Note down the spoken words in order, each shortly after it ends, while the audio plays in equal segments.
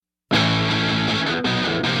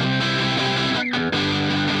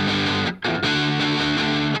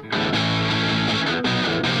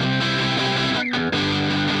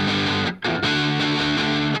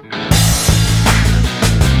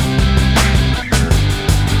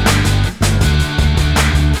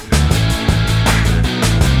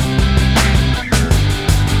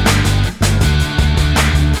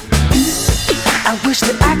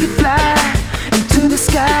could fly into the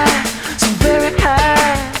sky so very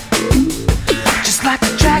high, just like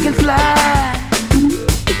a dragonfly.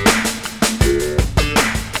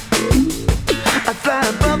 I fly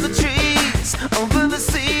above the trees, over the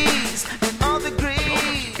seas, and all the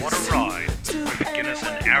degrees. What a ride. Rupert Guinness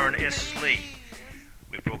and Aaron S. Lee.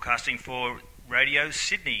 We're broadcasting for Radio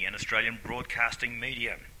Sydney and Australian Broadcasting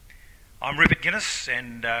Media. I'm Rupert Guinness,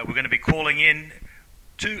 and we're going to be calling in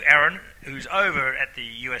to Aaron, who's over at the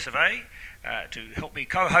US of A, to help me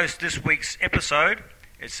co-host this week's episode.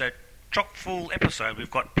 It's a chock-full episode.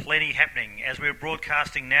 We've got plenty happening. As we're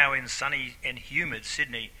broadcasting now in sunny and humid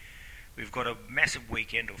Sydney, we've got a massive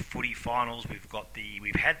weekend of footy finals.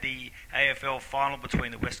 We've had the AFL final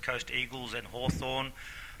between the West Coast Eagles and Hawthorn.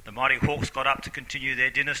 The Mighty Hawks got up to continue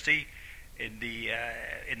their dynasty in the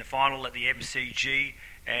final at the MCG,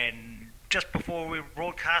 and just before we were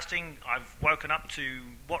broadcasting, I've woken up to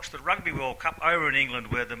watch the Rugby World Cup over in England,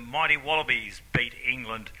 where the mighty Wallabies beat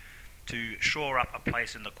England to shore up a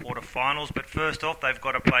place in the quarterfinals. But first off, they've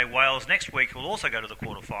got to play Wales next week, who'll also go to the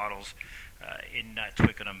quarterfinals in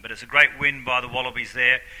Twickenham. But it's a great win by the Wallabies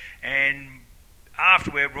there. And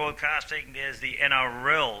after we're broadcasting, there's the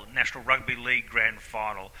NRL, National Rugby League Grand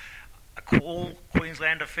Final. A all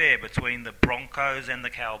Queensland affair between the Broncos and the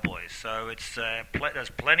Cowboys. So it's there's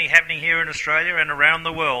plenty happening here in Australia and around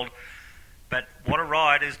the world. But what a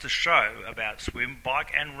ride is the show about swim,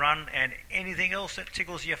 bike and run and anything else that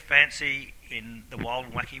tickles your fancy in the wild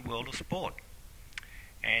and wacky world of sport.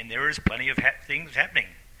 And there is plenty of things happening.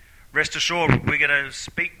 Rest assured, we're going to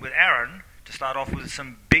speak with Aaron to start off with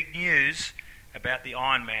some big news about the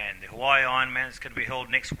Ironman. The Hawaii Ironman is going to be held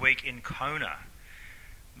next week in Kona.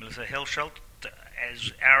 Melissa Helschelt,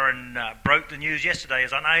 as Aaron broke the news yesterday,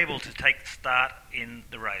 is unable to take the start in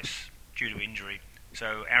the race due to injury.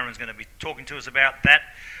 So Aaron's going to be talking to us about that.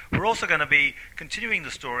 We're also going to be continuing the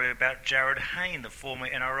story about Jarryd Hayne, the former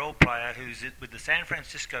NRL player who's with the San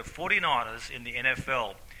Francisco 49ers in the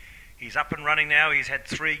NFL. He's up and running now. He's had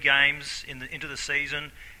 3 games into the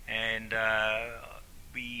season, and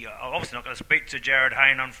we are obviously not going to speak to Jarryd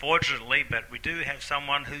Hayne, unfortunately, but we do have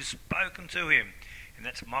someone who's spoken to him. And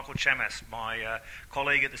that's Michael Chammas, my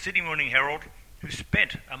colleague at the Sydney Morning Herald, who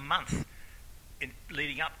spent a month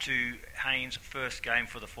leading up to Haynes' first game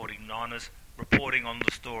for the 49ers, reporting on the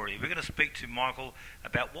story. We're going to speak to Michael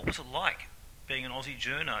about what was it like being an Aussie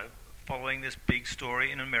journo following this big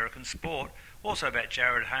story in American sport, also about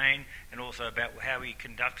Jarryd Hayne, and also about how he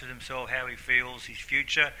conducted himself, how he feels, his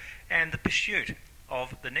future, and the pursuit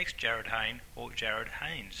of the next Jarryd Hayne or Jarryd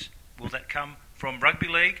Haynes. Will that come from rugby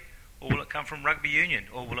league? Or will it come from rugby union?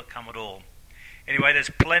 Or will it come at all? Anyway, there's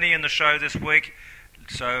plenty in the show this week.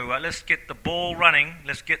 So let's get the ball running.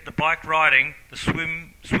 Let's get the bike riding, the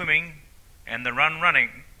swimming, and the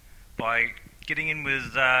running by getting in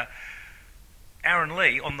with Aaron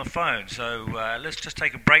Lee on the phone. So let's just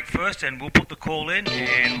take a break first, and we'll put the call in,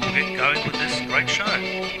 and we'll get going with this great show.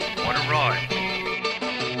 What a ride.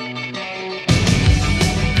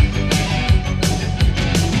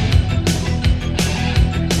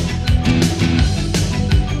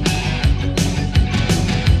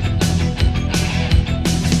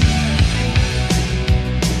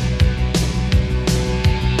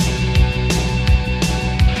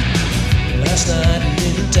 Last night a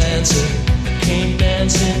little dancer came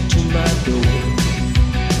dancing to my door.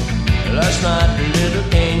 Last night a little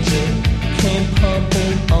angel came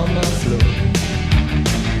pumping on my floor.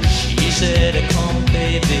 She said, come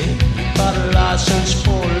baby, you got a license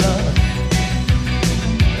for love,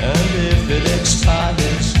 and if it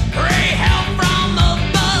expires, pray help from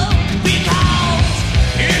above, because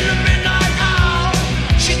in the midnight hour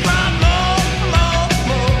she cried more, more,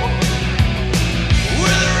 more.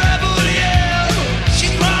 With a rebel yell, she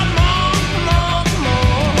cried more, more,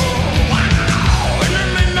 more. Wow! In the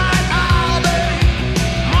midnight hour, babe,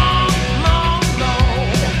 more, more,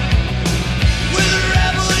 more. With a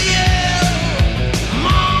rebel yell,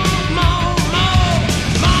 more, more, more,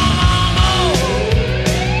 more, more, more.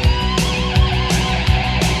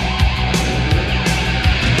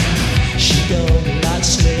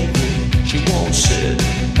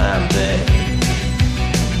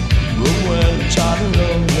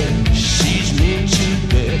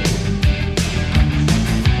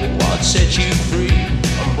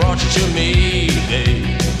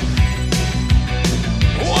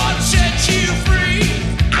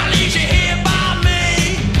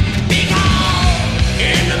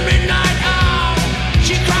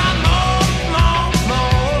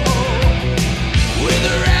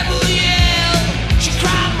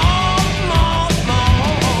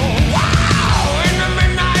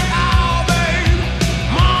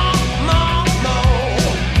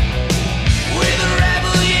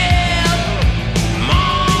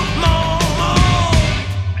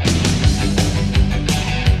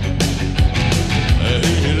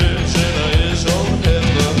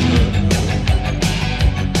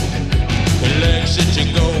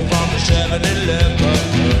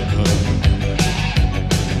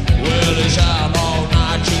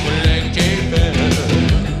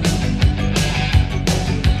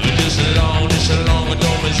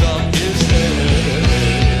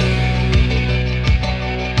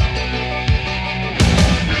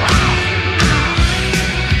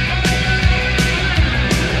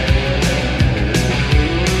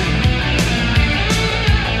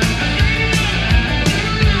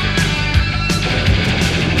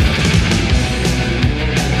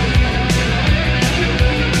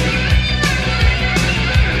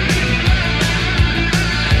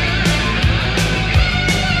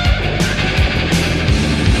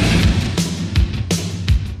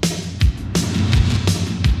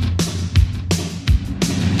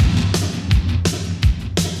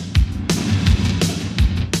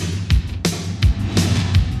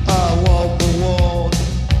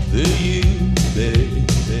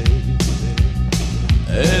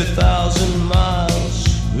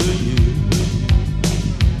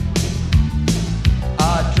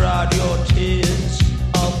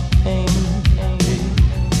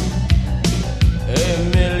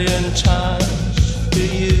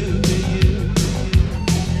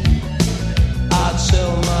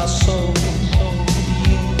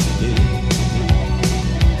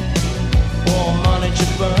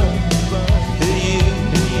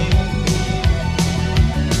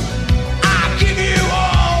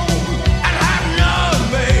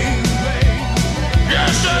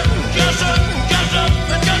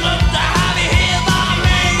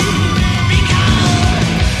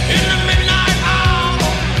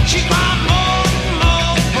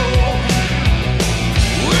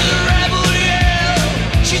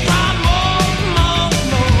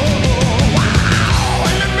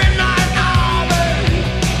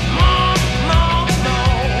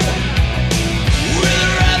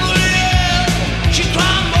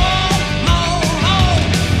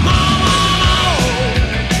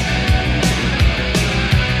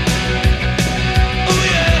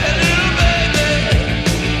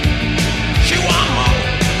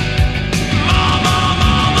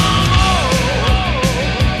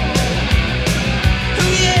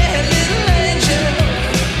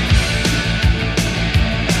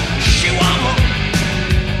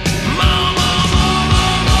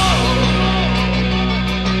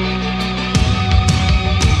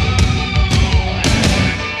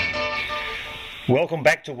 Welcome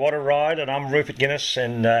back to What a Ride, and I'm Rupert Guinness,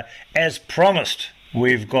 and as promised,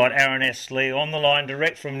 we've got Aaron S. Lee on the line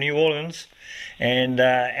direct from New Orleans. And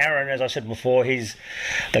Aaron, as I said before, he's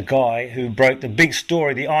the guy who broke the big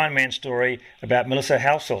story, the Ironman story about Melissa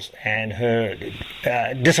Halsels and her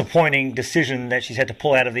disappointing decision that she's had to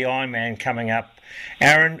pull out of the Ironman coming up.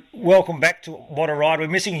 Aaron, welcome back to What a Ride. We're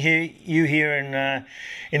missing you here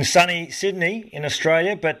in sunny Sydney in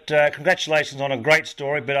Australia, but congratulations on a great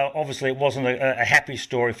story, but obviously it wasn't a happy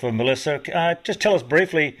story for Melissa. Just tell us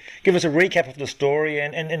briefly, give us a recap of the story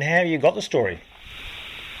and how you got the story.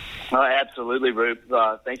 Absolutely, Ruth.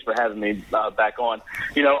 Thanks for having me back on.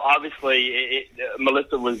 Obviously,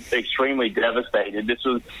 Melissa was extremely devastated. It's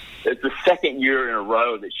the second year in a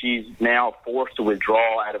row that she's now forced to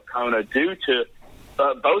withdraw out of Kona due to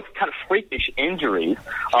both kind of freakish injuries.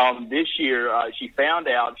 This year, she found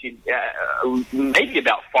out maybe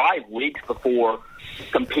about 5 weeks before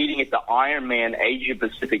competing at the Ironman Asia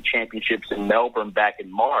Pacific Championships in Melbourne back in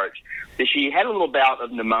March that she had a little bout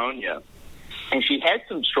of pneumonia. And she had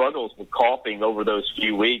some struggles with coughing over those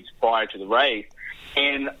few weeks prior to the race.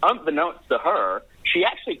 And unbeknownst to her, she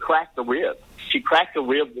actually cracked a rib. She cracked a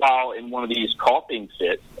rib while in one of these coughing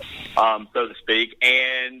fits, so to speak.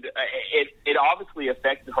 And it obviously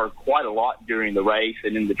affected her quite a lot during the race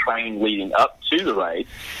and in the training leading up to the race.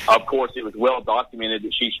 Of course, it was well documented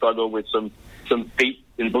that she struggled with some feet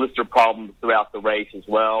and blister problems throughout the race as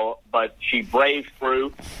well. But she braved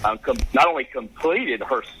through, not only completed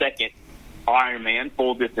her second Ironman,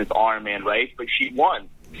 full-distance Ironman race, but she won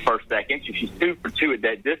her second. So she's 2 for 2 at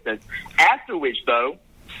that distance. After which, though,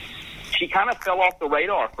 she kind of fell off the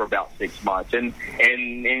radar for about 6 months, and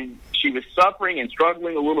she was suffering and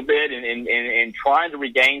struggling a little bit, and trying to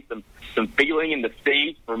regain some feeling in the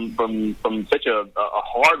feet from such a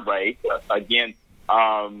hard race. Again,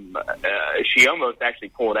 she almost actually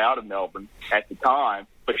pulled out of Melbourne at the time,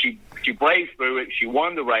 but she braved through it. She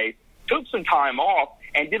won the race, took some time off,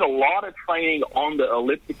 and did a lot of training on the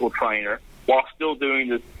elliptical trainer while still doing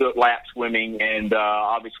the lap swimming and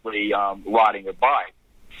obviously riding a bike.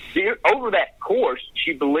 Over that course,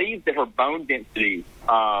 she believes that her bone density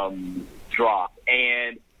dropped.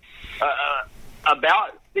 And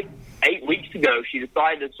about 6-8 weeks ago, she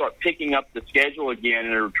decided to start picking up the schedule again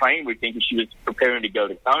in her training routine because she was preparing to go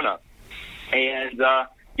to Kona. And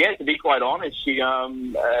to be quite honest, she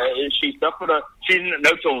suffered she didn't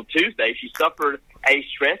know till Tuesday. She suffered a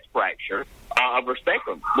stress fracture of her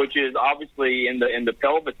sacrum, which is obviously in the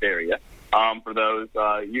pelvis area. For those,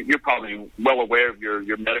 you're probably well aware of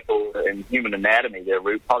your medical and human anatomy there,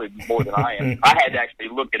 Ruth, probably more than I am. I had to actually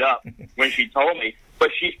look it up when she told me.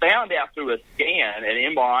 But she found out through a scan, an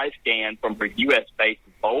MRI scan from her U.S. base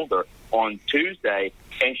in Boulder on Tuesday,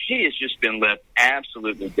 and she has just been left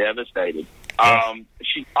absolutely devastated.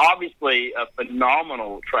 She's obviously a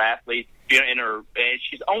phenomenal triathlete, and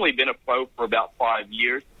she's only been a pro for about 5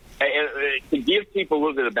 years. To give people a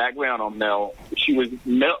little bit of background on Mel, she was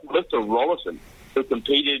Melissa Rollison, who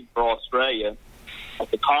competed for Australia at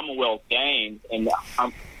the Commonwealth Games, and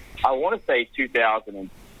I want to say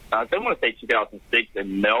 2006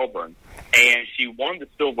 in Melbourne, and she won the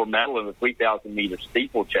silver medal in the 3,000-meter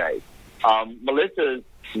steeplechase. Melissa's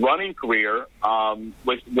running career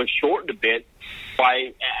was shortened a bit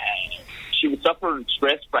by she suffered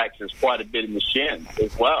stress fractures quite a bit in the shins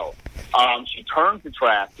as well. She turned to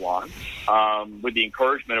triathlon with the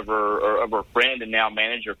encouragement of her friend and now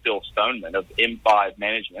manager Phil Stoneman of M5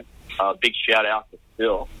 Management. Big shout out to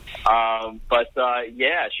Phil.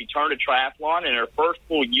 She turned to triathlon, and her first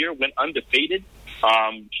full year went undefeated.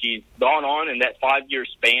 She's gone on in that 5-year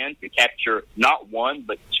span to capture not one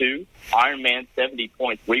but 2 Ironman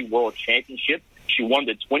 70.3 World Championships. She won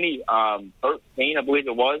the 2013, I believe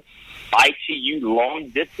it was, ITU long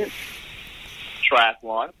distance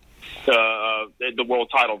triathlon, the world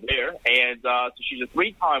title there, and so she's a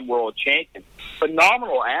 3-time world champion,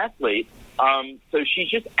 phenomenal athlete. So she's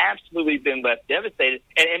just absolutely been left devastated,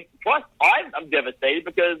 and plus I'm devastated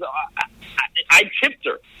because I tipped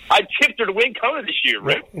her. I tipped her to win Kona this year,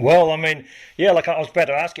 Rick. Well, I mean, yeah, like I was about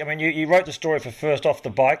to ask you. I mean, you wrote the story for First Off the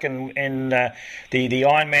Bike, and the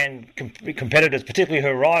Ironman competitors, particularly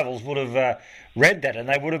her rivals, would have read that, and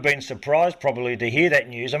they would have been surprised probably to hear that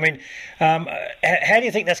news. I mean, how do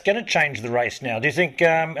you think that's going to change the race now? Do you think,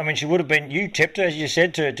 she would have been, you tipped her, as you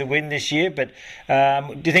said, to win this year, but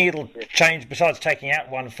do you think it'll change, besides taking out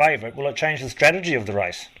one favourite, will it change the strategy of the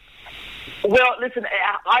race? Well, listen,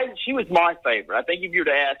 she was my favorite. I think if you were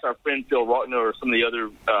to ask our friend Phil Rottner or some of the other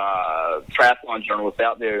triathlon journalists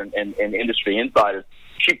out there and industry insiders,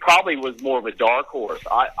 she probably was more of a dark horse.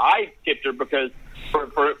 I tipped her because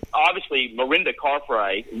for obviously Mirinda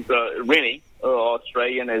Carfrae, Rennie,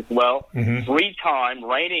 Australian as well,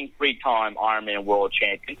 reigning three-time Ironman world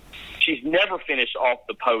champion. She's never finished off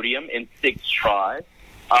the podium in 6 tries.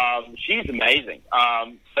 She's amazing.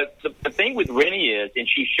 But the thing with Rennie is, and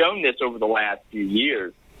she's shown this over the last few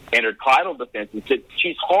years in her title defense, is that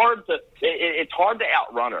it's hard to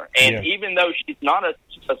outrun her. And even though she's not a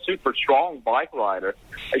super strong bike rider,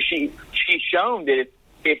 she's shown that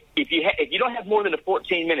if you don't have more than a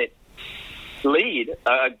 14-minute lead,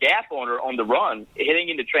 a gap on her on the run, heading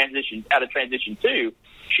into transition 2,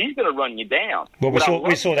 she's going to run you down. Well,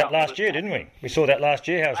 we saw that last year, didn't we? We saw that last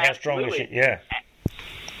year, how strong was she? Yeah.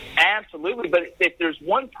 Absolutely. But if there's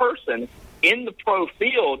one person in the pro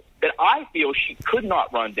field that I feel she could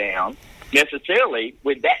not run down necessarily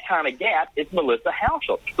with that kind of gap, it's Melissa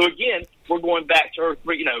Hauschild. So again, we're going back to her,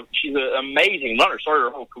 she's an amazing runner. Started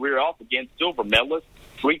her whole career off again, silver medalist,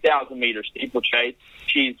 3,000-meter steeplechase.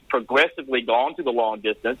 She's progressively gone to the long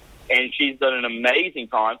distance, and she's done an amazing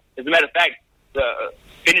time. As a matter of fact,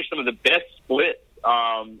 finished some of the best splits.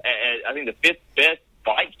 I think the 5th best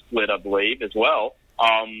bike split, I believe, as well,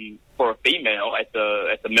 for a female at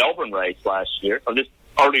the Melbourne race last year, or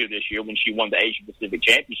earlier this year when she won the Asia Pacific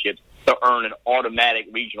Championships to earn an automatic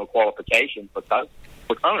regional qualification for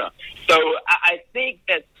Kona. So I think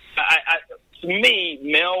that, to me,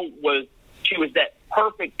 Mel was that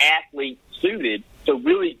perfect athlete suited to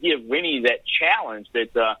really give Rennie that challenge that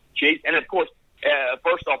and of course,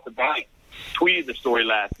 first off the bike, tweeted the story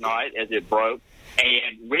last night as it broke,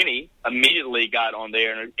 and Rennie immediately got on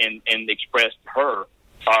there and expressed her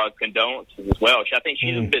condolences as well. I think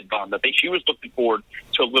she's a bit bummed. I think she was looking forward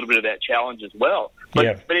to a little bit of that challenge as well.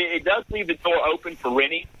 But it does leave the door open for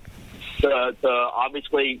Rennie to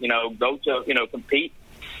obviously, go to, compete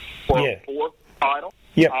for a 4th title.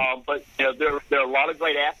 But there are a lot of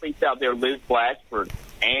great athletes out there. Liz Blatchford,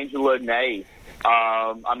 Angela Ney.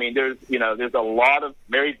 There's a lot of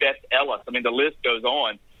Mary Beth Ellis. I mean, the list goes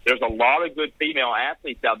on. There's a lot of good female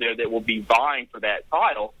athletes out there that will be vying for that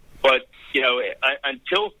title. But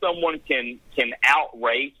until someone can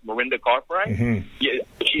outrace Mirinda Carfrae,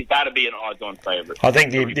 she's got to be an odds-on favorite. I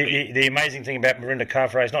think the amazing thing about Mirinda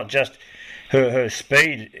Carfrae is not just her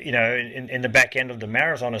speed, in the back end of the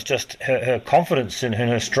marathon. It's just her confidence in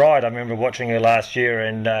her stride. I remember watching her last year,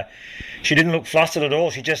 and she didn't look flustered at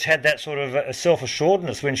all. She just had that sort of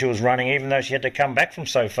self-assuredness when she was running, even though she had to come back from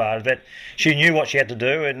so far. But she knew what she had to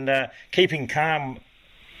do, and keeping calm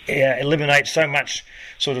eliminates so much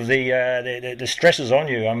sort of the stresses on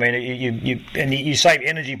you. I mean, you save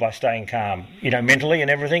energy by staying calm, mentally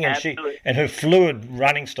and everything. And Absolutely. Her fluid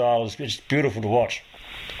running style is just beautiful to watch.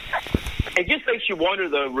 It just makes you wonder,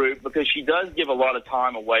 though, Root, because she does give a lot of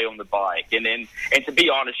time away on the bike, and to be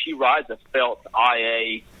honest, she rides a Felt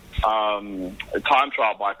IA time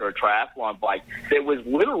trial bike or a triathlon bike that was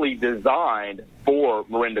literally designed for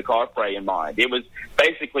Mirinda Carfrae in mind. It was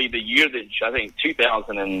basically the year that I think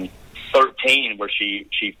 2013 where she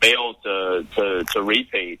failed to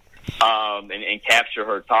repeat and capture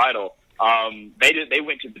her title. They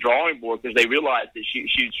went to the drawing board because they realized that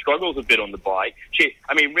she struggles a bit on the bike.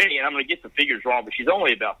 Rennie, and I'm going to get the figures wrong, but she's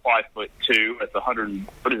only about 5'2" at the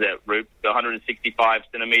 165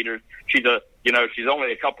 centimeters. She's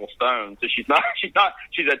only a couple stones, so she's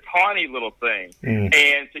a tiny little thing,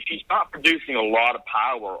 and so she's not producing a lot of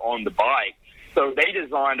power on the bike. So they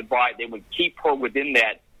designed a bike that would keep her within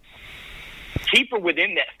that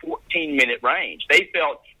 14-minute range. They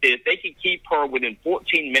felt that if they could keep her within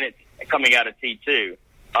 14 minutes coming out of T2,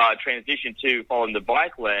 transition 2, following the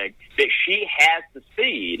bike leg, that she has the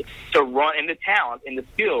speed to run, and the talent and the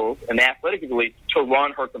skills and the athletic ability to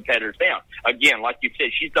run her competitors down. Again, like you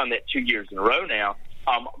said, she's done that 2 years in a row now.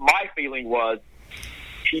 My feeling was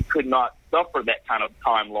she could not suffer that kind of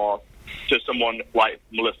time loss to someone like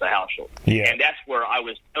Melissa Hauschild. And that's where I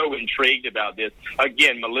was so intrigued about this.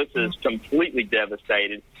 Again, Melissa is completely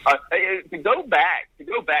devastated. To go back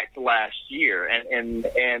to last year,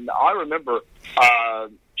 and I remember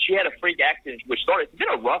she had a freak accident which started. It's been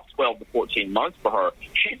a rough 12 to 14 months for her.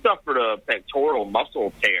 She suffered a pectoral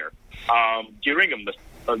muscle tear during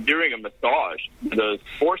a massage, the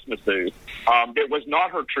sports masseuse. That was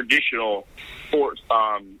not her traditional sports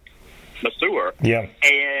masseur,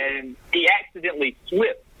 and he accidentally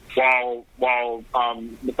slipped while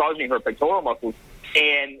massaging her pectoral muscles,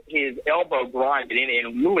 and his elbow grinded in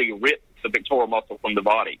and really ripped the pectoral muscle from the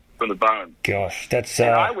body, from the bone. Gosh, that's.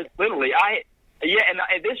 And I was literally, Yeah,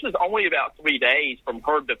 and this was only about 3 days from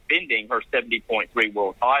her defending her 70.3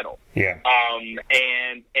 world title. Yeah.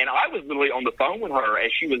 And I was literally on the phone with her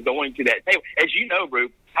as she was going to that table. As you know,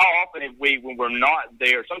 Rube, how often have we, when we're not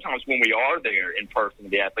there, sometimes when we are there in person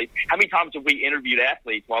with the athletes, how many times have we interviewed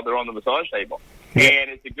athletes while they're on the massage table? Yeah.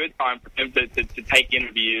 And it's a good time for them to take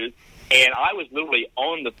interviews. And I was literally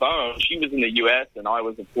on the phone. She was in the U.S., and I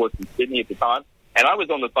was, of course, in Sydney at the time. And I was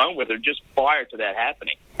on the phone with her just prior to that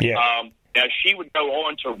happening. Yeah. Now, she would go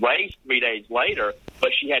on to race 3 days later,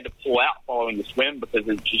 but she had to pull out following the swim because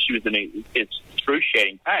she was in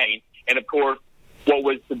excruciating pain. And, of course, what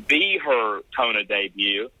was to be her Kona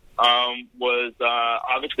debut was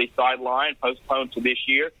obviously sidelined, postponed to this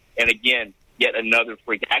year. And, again, yet another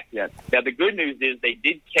freak accident. Now, the good news is they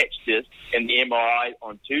did catch this in the MRI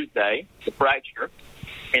on Tuesday, the fracture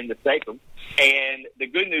in the sacrum. And the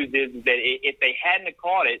good news is that if they hadn't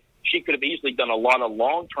caught it, she could have easily done a lot of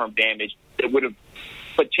long-term damage that would have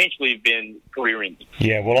potentially been career-ending.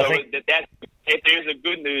 Yeah, well, so I think that if there's a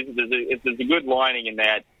good news, if there's a good lining in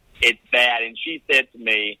that, it's that. And she said to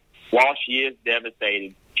me, while she is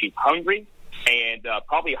devastated, she's hungry and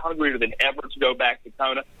probably hungrier than ever to go back to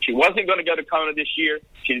Kona. She wasn't going to go to Kona this year.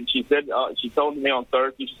 She said she told me on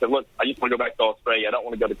Thursday. She said, "Look, I just want to go back to Australia. I don't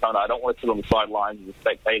want to go to Kona. I don't want to sit on the sidelines as a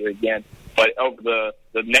spectator again." But over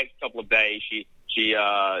the next couple of days, she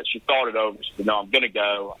thought it over. She said, "No, I'm going to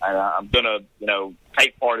go, and I'm going to,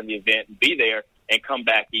 take part in the event and be there and come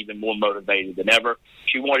back even more motivated than ever."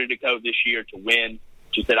 She wanted to go this year to win.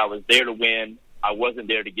 She said, "I was there to win. I wasn't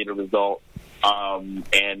there to get a result."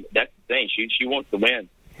 And that's the thing. She wants to win.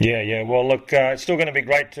 Yeah. Well, look, it's still going to be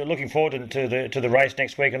great. Looking forward to the race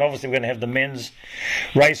next week, and obviously we're going to have the men's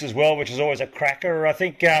race as well, which is always a cracker. I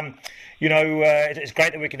think it's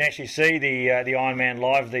great that we can actually see the Ironman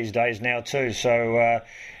live these days now too. So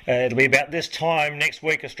it'll be about this time next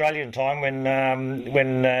week, Australian time,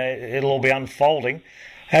 when it'll all be unfolding.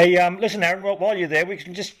 Hey, listen, Aaron. While you're there, we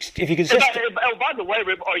can just if you can. By the way,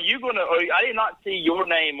 Rip, are you going to? I did not see your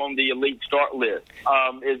name on the elite start list.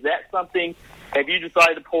 Is that something? Have you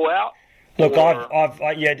decided to pull out? Look, I've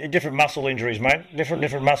different muscle injuries, mate.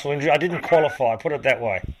 Different muscle injuries. I didn't qualify. Put it that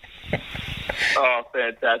way. Oh,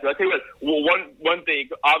 fantastic! I tell you what. One thing,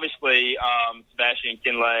 obviously, Sebastian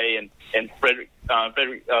Kinley and Frederick Van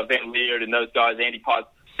Leerd and those guys, Andy Potts,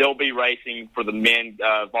 they'll be racing for the men,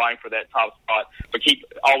 vying for that top spot. But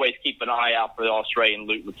always keep an eye out for the Australian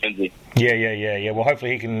Luke McKenzie. Yeah. Well,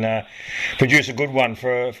 hopefully he can produce a good one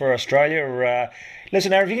for Australia.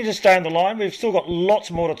 Listen, Aaron, if you can just stay on the line, we've still got lots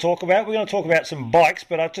more to talk about. We're going to talk about some bikes,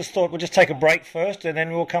 but I just thought we'll just take a break first, and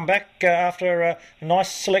then we'll come back after a nice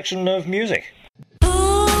selection of music.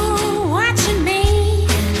 Ooh, watching me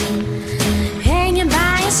hanging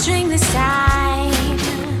by a string this time.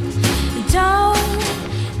 Don't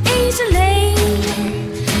easily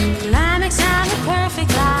climax on a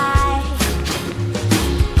perfect life.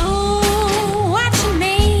 Ooh, watching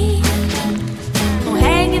me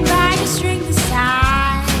hanging by a string this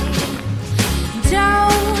time.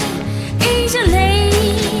 Don't easily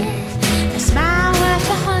a smile worth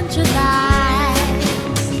 100 lives.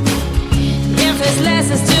 If there's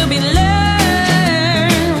lessons to be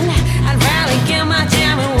learned, I'd rather get my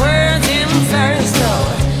damn words in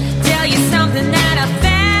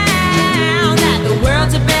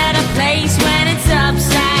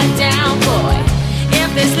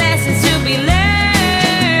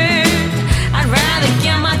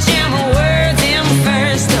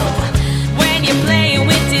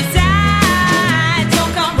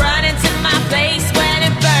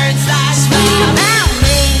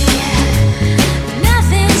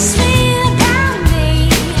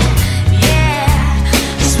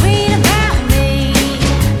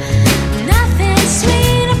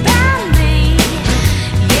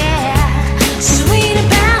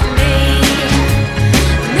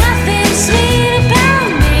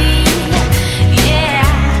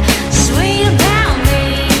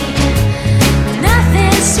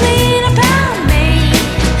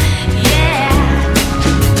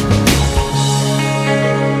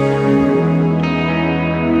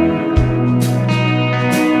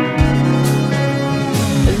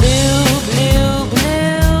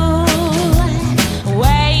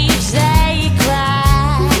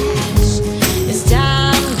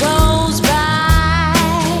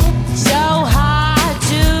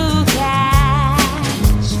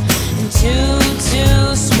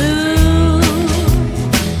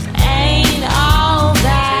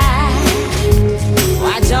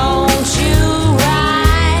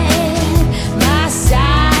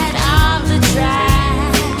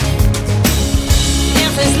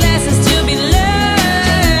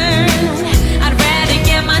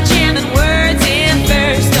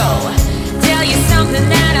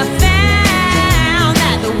I found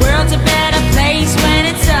that the world's a better place when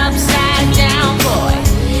it's upside down, boy.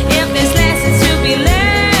 If there's lessons to be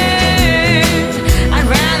learned, I'd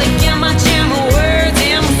rather get my gem words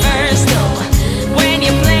in first, though. When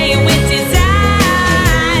you're playing with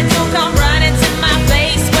desire, don't come running to my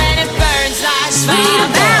face when it burns like sweet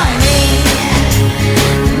about me.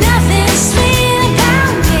 Nothing sweet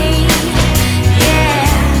about me, yeah.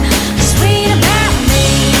 Sweet about me.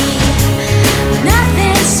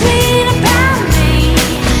 Nothing sweet about me,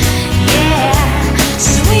 yeah.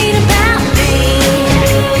 Sweet about me.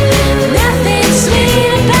 Nothing sweet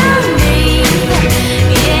about me,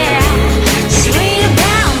 yeah. Sweet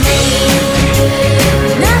about me.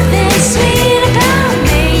 Nothing sweet about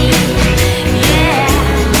me, yeah.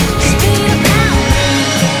 Sweet about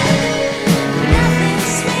me. Nothing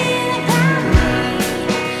sweet about me, yeah.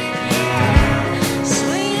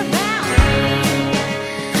 Sweet about me.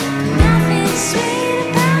 Nothing sweet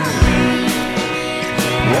about me.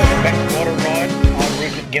 Welcome back to Water Ride. I'm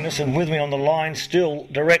Rupert Guinness, and with me on the line, still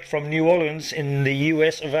direct from New Orleans in the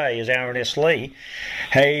US of A, is Aaron S. Lee.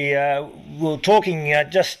 Hey, we were talking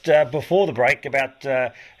just before the break about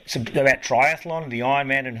triathlon, the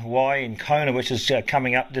Ironman in Hawaii and Kona, which is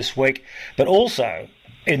coming up this week, but also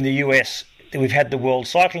in the US we've had the World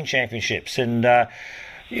Cycling Championships, and a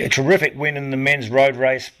terrific win in the men's road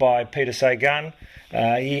race by Peter Sagan.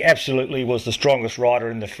 He absolutely was the strongest rider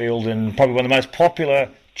in the field and probably one of the most popular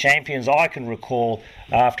champions I can recall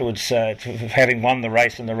afterwards, having won the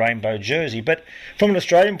race in the rainbow jersey. But from an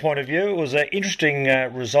Australian point of view, it was an interesting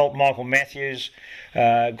result. Michael Matthews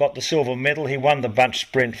got the silver medal. He won the bunch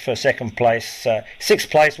sprint for second place. Sixth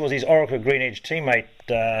place was his Orica Green Edge teammate,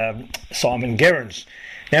 Simon Gerrans.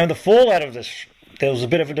 Now, in the fallout of this, there was a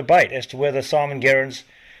bit of a debate as to whether Simon Gerrans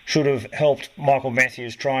should have helped Michael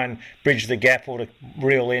Matthews try and bridge the gap or to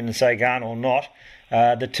reel in Sagan or not.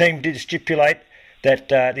 The team did stipulate that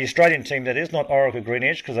the Australian team, that is, not Orica Green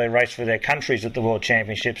Edge, because they raced for their countries at the World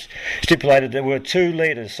Championships, stipulated there were two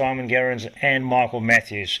leaders, Simon Gerrans and Michael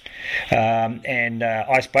Matthews. And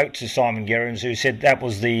I spoke to Simon Gerrans, who said that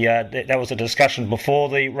was the discussion before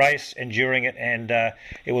the race and during it, and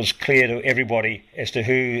it was clear to everybody as to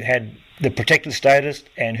who had the protected status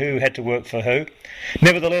and who had to work for who.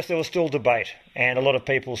 Nevertheless, there was still debate, and a lot of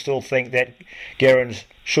people still think that Gerrans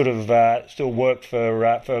should have still worked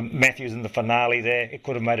for Matthews in the finale there. It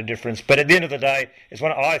could have made a difference. But at the end of the day,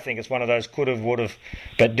 I think it's one of those could have, would have,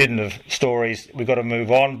 but didn't have stories. We've got to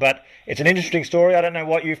move on. But it's an interesting story. I don't know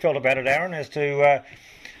what you felt about it, Aaron, as to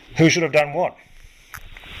who should have done what.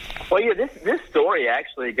 Well, yeah, this story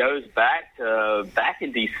actually goes back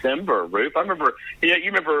in December, Rupe. I remember, you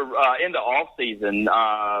remember in the off season,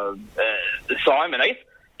 Simon,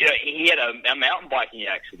 he had a mountain biking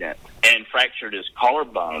accident and fractured his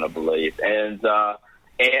collarbone, I believe, and I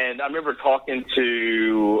remember talking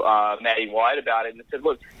to Matty White about it, and I said,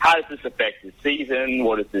 "Look, how does this affect his season?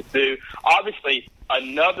 What does this do?" Obviously,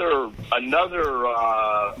 another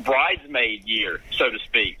bridesmaid year, so to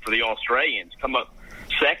speak, for the Australians come up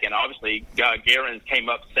second. Obviously, Gerrans came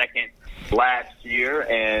up second last year,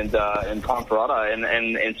 and in Ponferrada and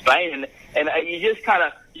in Spain, and you just kind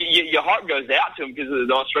of your heart goes out to him because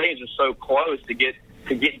the Australians are so close to get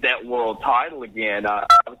that world title again.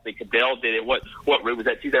 Obviously, Cadell did it. What was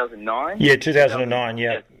that? 2009? Yeah, 2009.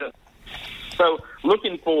 Yeah. So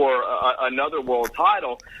looking for another world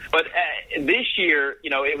title, but this year,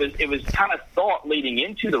 it was kind of thought leading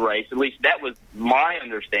into the race. At least that was my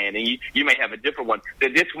understanding. You may have a different one.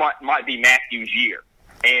 That this might be Matthews' year,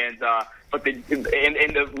 and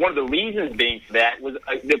one of the reasons being for that was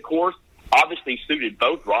the course obviously suited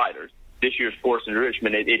both riders. This year's course in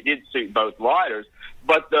Richmond, it did suit both riders,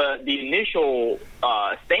 but the initial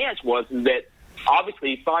stance was that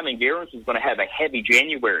obviously Simon Gerrans was going to have a heavy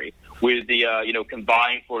January with the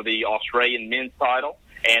combined for the Australian men's title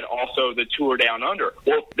and also the Tour Down Under.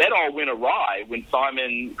 Well, that all went awry when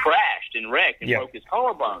Simon crashed and wrecked and broke his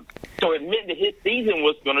collarbone. So it meant that his season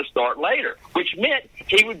was going to start later, which meant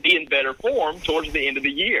he would be in better form towards the end of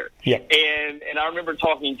the year. Yeah. And I remember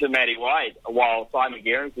talking to Matty White while Simon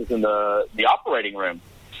Gerrans was in the operating room.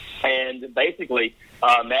 And basically,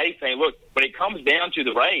 Matty saying, look, when it comes down to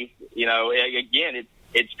the race, again,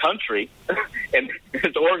 it's country, and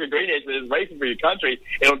it's Orica Green Edge that is racing for your country.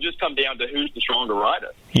 It'll just come down to who's the stronger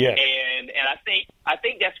rider. Yeah. And I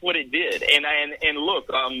think that's what it did. And look,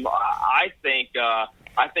 I think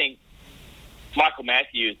Michael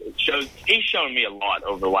Matthews he's shown me a lot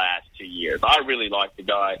over the last 2 years. I really like the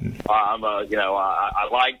guy. I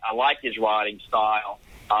like his riding style.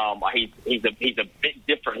 He's a bit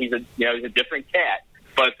different. He's a different cat.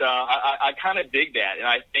 But I kind of dig that, and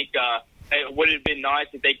I think would it have been nice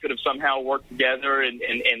if they could have somehow worked together and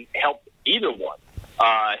helped either one,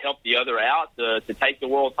 help the other out to take the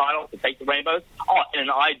world title, to take the rainbows? Oh, in an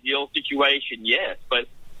ideal situation, yes. But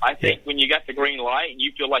I think when you got the green light and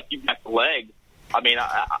you feel like you've got the leg, I mean,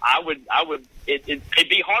 I would. It'd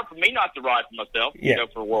be hard for me not to ride for myself,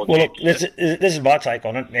 for a world championship. Look, this is my take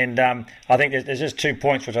on it, and I think there's just 2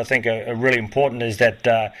 points which I think are really important. Is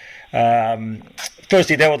that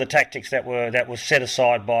firstly, there were the tactics that were set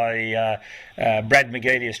aside by Brad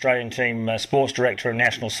McGee, the Australian team sports director and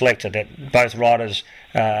national selector, that both riders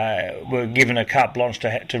were given a carte blanche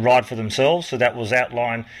to ride for themselves. So that was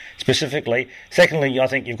outlined specifically. Secondly, I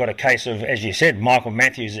think you've got a case of, as you said, Michael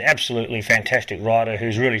Matthews, absolutely fantastic rider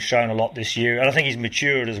who's really shown a lot this year, and I think he's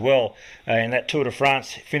matured as well. And that Tour de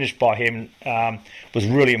France finish by him was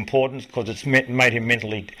really important because it's made him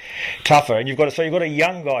mentally tougher. And you've got a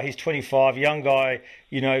young guy. He's 25, young guy,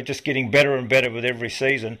 just getting better and better with every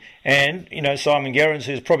season. And, Simon Gerrans,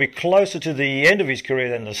 who's probably closer to the end of his career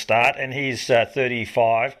than the start, and he's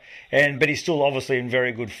 35, but he's still obviously in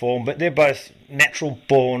very good form. But they're both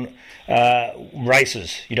natural-born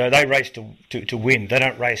racers. They race to win. They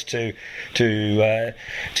don't race to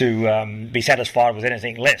be satisfied with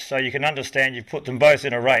anything less. So you can understand, you put them both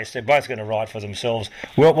in a race, they're both going to ride for themselves.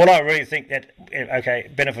 Well, what I really think that,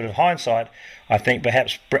 benefit of hindsight, I think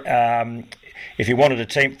perhaps if you wanted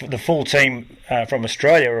the full team from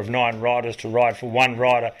Australia of 9 riders to ride for one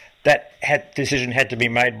rider, that decision had to be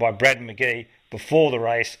made by Brad McGee before the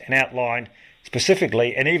race and outlined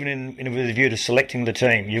specifically, and even with a view to selecting the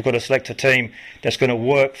team. You've got to select a team that's going to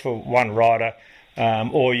work for one rider,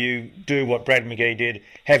 or you do what Brad McGee did,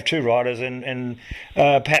 have 2 riders and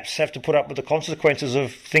perhaps have to put up with the consequences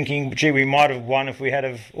of thinking, gee, we might have won if we had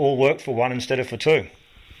have all worked for one instead of for 2.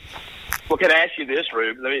 Well, can I ask you this,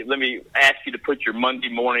 Rube? Let me ask you to put your Monday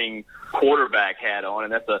morning quarterback hat on,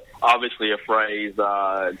 and that's obviously a phrase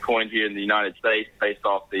coined here in the United States based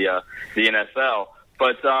off the NFL.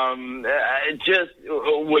 But just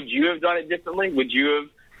would you have done it differently? Would you have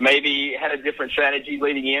maybe had a different strategy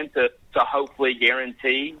leading in to hopefully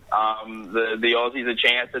guarantee the Aussies a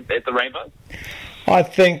chance at the Rainbow? I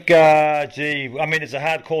think, it's a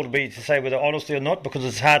hard call to say whether honestly or not, because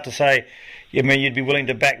it's hard to say. You'd be willing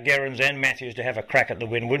to back Gerrans and Matthews to have a crack at the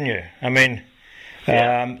win, wouldn't you?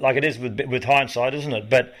 Like it is with hindsight, isn't it?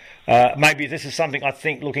 But maybe this is something I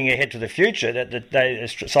think looking ahead to the future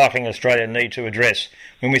that Cycling Australia need to address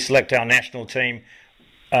when we select our national team.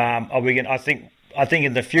 I think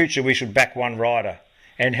in the future we should back one rider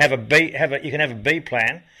and have a B. You can have a B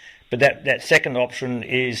plan, but that second option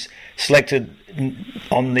is selected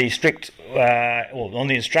on the strict on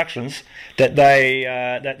the instructions that they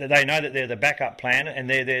know that they're the backup plan and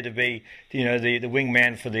they're there to be the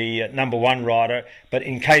wingman for the number one rider. But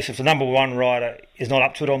in case if the number one rider is not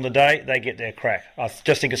up to it on the day, they get their crack. I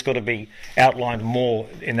just think it's got to be outlined more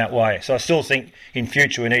in that way. So I still think in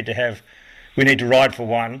future we need to ride for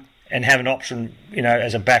one and have an option,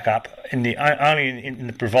 as a backup, only in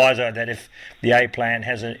the proviso that if the A plan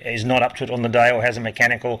is not up to it on the day or has a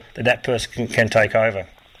mechanical, that person can take over.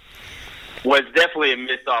 Well, it's definitely a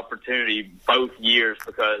missed opportunity both years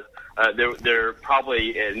because they're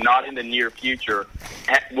probably not in the near future.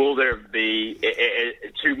 Will there be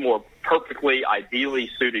 2 more perfectly, ideally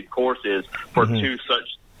suited courses for 2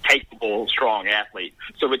 such capable, strong athletes?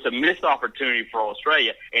 So it's a missed opportunity for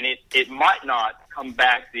Australia, and it might not come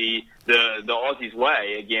back the Aussies'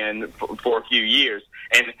 way again for a few years.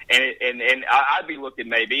 And I'd be looking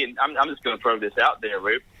maybe, and I'm just going to throw this out there,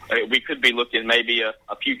 Rube. We could be looking maybe a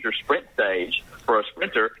future sprint stage for a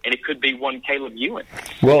sprinter, and it could be one Caleb Ewan.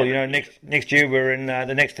 Well, next year we're in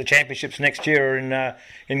the championships next year are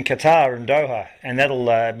in Qatar and Doha, and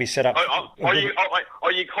that'll be set up.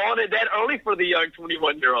 Are you calling it that early for the young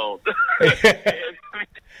 21-year-old?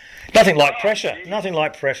 Nothing like pressure. Nothing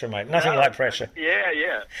like pressure, mate. Nothing like pressure.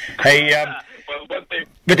 Yeah. Hey,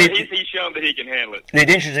 but he's shown that he can handle it. The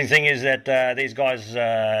interesting thing is that these guys,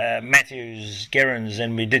 Matthews, Gerrans,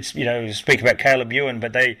 and we did, speak about Caleb Ewan,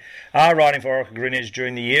 but they are riding for Orica Greenedge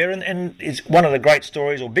during the year, and it's one of the great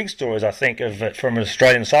stories or big stories I think from an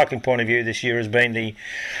Australian cycling point of view this year has been the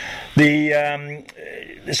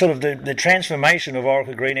transformation of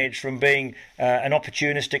Orica Greenedge from being an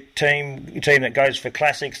opportunistic team that goes for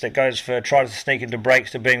classics, that goes for try to sneak into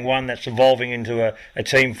breaks, to being one that's evolving into a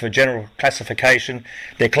team for general classification.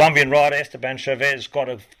 Their Colombian rider Esteban Chavez got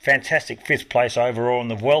a fantastic 5th place overall in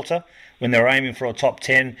the Vuelta when they were aiming for a top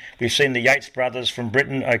 10. We've seen the Yates brothers from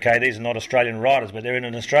Britain. Okay, these are not Australian riders, but they're in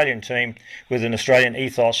an Australian team with an Australian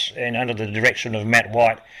ethos and under the direction of Matt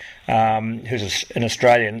White, who's an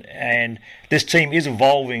Australian. And this team is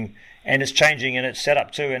evolving and it's changing in its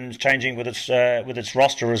setup too, and it's changing with its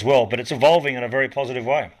roster as well. But it's evolving in a very positive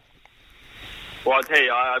way. Well, I'll tell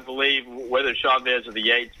you, I believe whether Chavez or the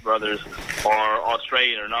Yates brothers are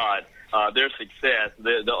Australian or not, their success,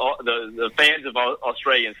 the fans of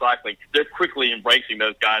Australian cycling, they're quickly embracing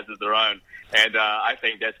those guys as their own. And I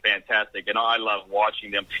think that's fantastic, and I love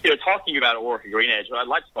watching them. Talking about Orica Green Edge, what I'd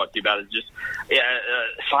like to talk to you about is just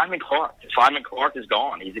Simon Clark. Simon Clark is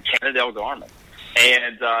gone. He's a Cannondale Garmin,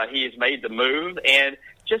 and he has made the move. And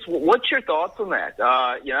just what's your thoughts on that?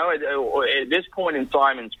 At this point in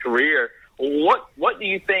Simon's career, what do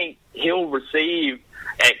you think he'll receive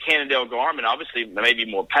at Cannondale Garmin? Obviously, maybe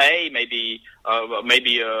more pay, maybe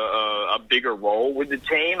a bigger role with the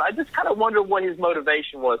team. I just kind of wonder what his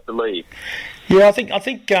motivation was to leave. Yeah, I think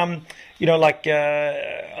like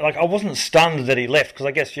I wasn't stunned that he left, because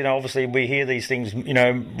I guess obviously we hear these things,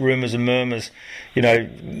 rumours and murmurs,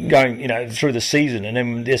 going through the season, and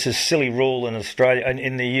then there's this silly rule in Australia and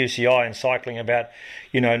in the UCI in cycling about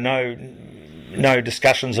no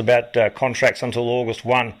discussions about contracts until August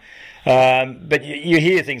 1. But you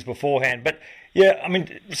hear things beforehand. But yeah, I mean,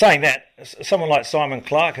 saying that, someone like Simon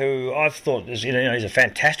Clark, who I've thought is, he's a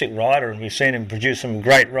fantastic rider, and we've seen him produce some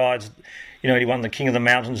great rides. He won the King of the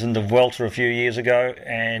Mountains in the Vuelta a few years ago,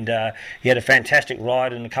 and he had a fantastic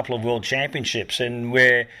ride in a couple of World Championships, and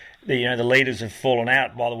where the leaders have fallen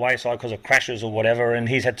out by the wayside because of crashes or whatever, and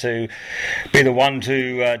he's had to be the one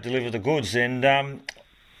to deliver the goods. And I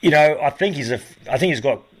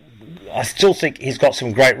still think he's got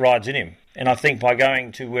some great rides in him, and I think by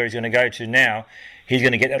going to where he's going to go to now, he's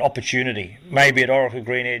going to get that opportunity. Maybe at Orica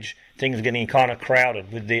Green Edge, things are getting kind of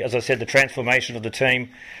crowded with as I said, the transformation of the team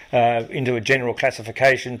into a general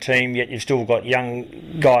classification team. Yet you've still got young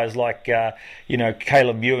guys like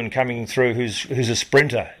Caleb Ewan coming through, who's a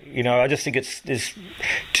sprinter. I just think there's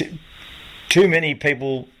too many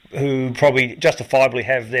people who probably justifiably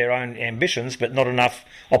have their own ambitions, but not enough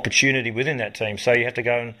opportunity within that team. So you have to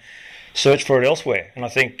go and search for it elsewhere, and I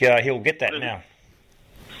think he'll get that now.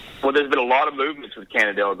 Well, there's been a lot of movements with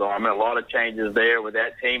Cannondale Garmin, a lot of changes there with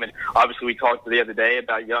that team, and obviously we talked the other day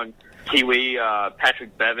about young Kiwi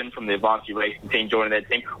Patrick Bevan from the Avanti Racing team joining that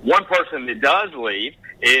team. One person that does leave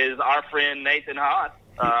is our friend Nathan Haas.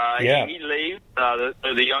 He leaves,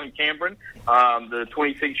 the young Cameron, the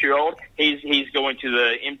 26-year-old. He's going to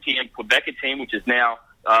the MTM Quebec team, which is now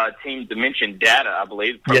Team Dimension Data, I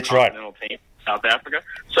believe. That's right. Team, South Africa.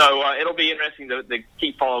 So it'll be interesting to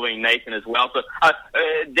keep following Nathan as well. So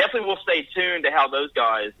definitely we'll stay tuned to how those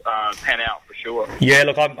guys pan out for sure. Yeah,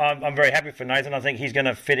 look, I'm very happy for Nathan. I think he's going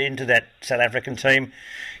to fit into that South African team.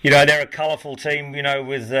 They're a colourful team,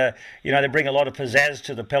 with, they bring a lot of pizzazz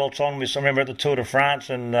to the peloton. I remember at the Tour de France,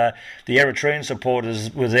 and the Eritrean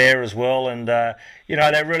supporters were there as well. And,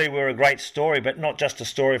 they really were a great story, but not just a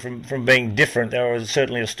story from being different. They were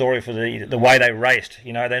certainly a story for the way they raced.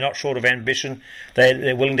 They're not short of ambition.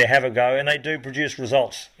 They're willing to have a go, and they do produce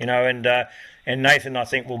results, and Nathan, I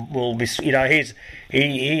think, will be.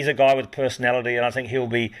 He's a guy with personality, and I think he'll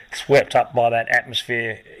be swept up by that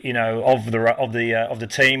atmosphere, of the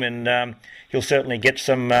team, and he'll certainly get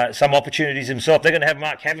some opportunities himself. They're going to have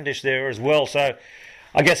Mark Cavendish there as well, so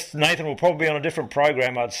I guess Nathan will probably be on a different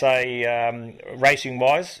program, I'd say,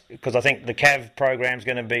 racing-wise, because I think the Cav program is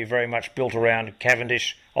going to be very much built around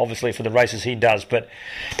Cavendish, obviously for the races he does. But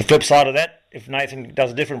the flip side of that, if Nathan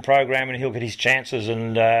does a different program, and he'll get his chances,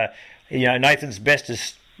 and Nathan's best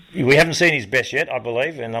is, we haven't seen his best yet, I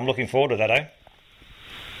believe, and I'm looking forward to that,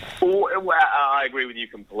 Well, I agree with you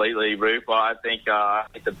completely, Ruth. I think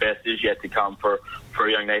the best is yet to come for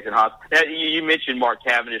young Nathan Haas. Now, you mentioned Mark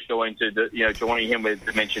Cavendish joining him with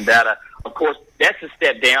Dimension Data. Of course, that's a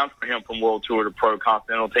step down for him from World Tour to Pro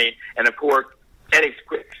Continental team. And of course, FedEx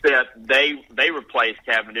Quick-Step, they replaced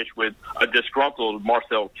Cavendish with a disgruntled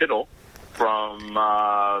Marcel Kittel from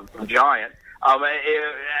Giant.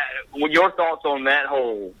 Your thoughts on that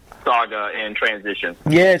whole saga and transition?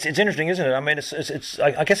 Yeah, it's interesting, isn't it? I mean,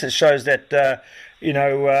 I guess it shows that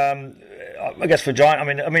I guess for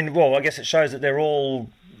Giant, I guess it shows that they're all.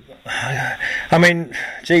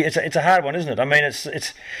 It's a hard one, isn't it? I mean, it's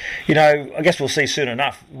I guess we'll see soon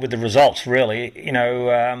enough with the results. Really,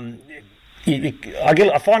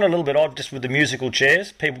 I find it a little bit odd just with the musical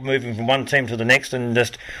chairs, people moving from one team to the next and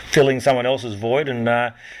just filling someone else's void,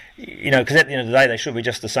 and because at the end of the day they should be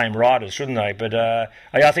just the same riders, shouldn't they? But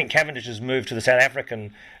I think Cavendish's move to the South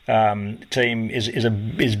African team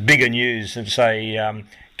is bigger news than say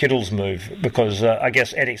Kittle's move, because I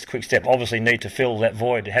guess FedEx Quick-Step obviously need to fill that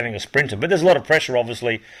void having a sprinter, but there's a lot of pressure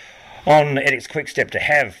obviously on Edix Quickstep to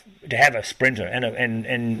have a sprinter,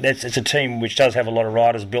 and it's a team which does have a lot of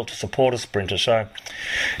riders built to support a sprinter. So,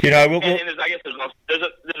 you know, and I guess there's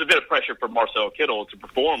a bit of pressure for Marcel Kittel to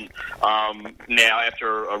perform now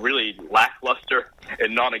after a really lackluster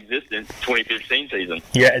and non-existent 2015 season.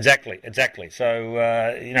 Yeah, exactly.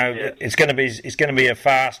 So you know, it's going to be a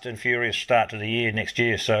fast and furious start to the year next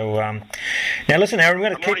year. So now listen, Aaron, we're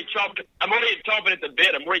going to I'm already chomping at the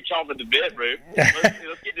bit. I'm already chomping at the bit, Rube.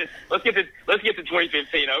 Let's get the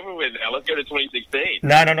 2015 over with now. Let's go to 2016.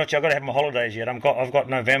 No, not yet. I've got to have my holidays yet. I've got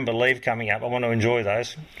November leave coming up. I want to enjoy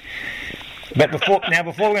those. But before we're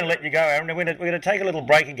going to let you go, Aaron, we're going to take a little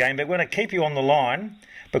break again, but we're going to keep you on the line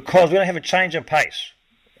because we're going to have a change of pace.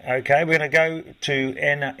 Okay, we're going to go to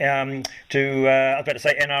I was about to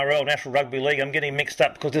say NRL, National Rugby League. I'm getting mixed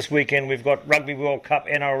up because this weekend we've got Rugby World Cup,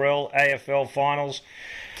 NRL, AFL finals,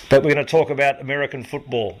 but we're going to talk about American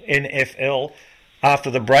football, NFL, after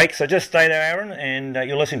the break. So just stay there, Aaron, and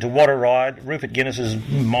you're listening to What a Ride. Rupert Guinness is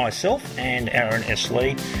myself and Aaron S.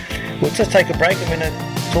 Lee. We'll just take a break. I'm going to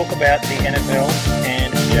talk about the NFL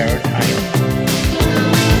and Jared Hayne.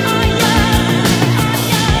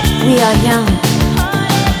 We are young,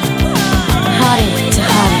 hearted to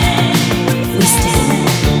heart, we stand.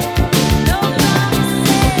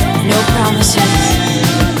 No promises,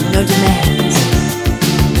 no demands.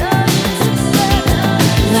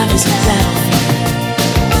 Love is a battlefield.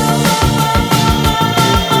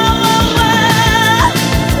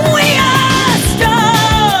 We are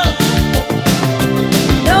strong.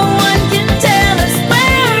 No one can tell us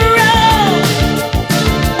we're wrong.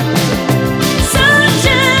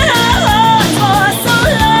 Searching our hearts for some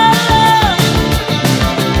love.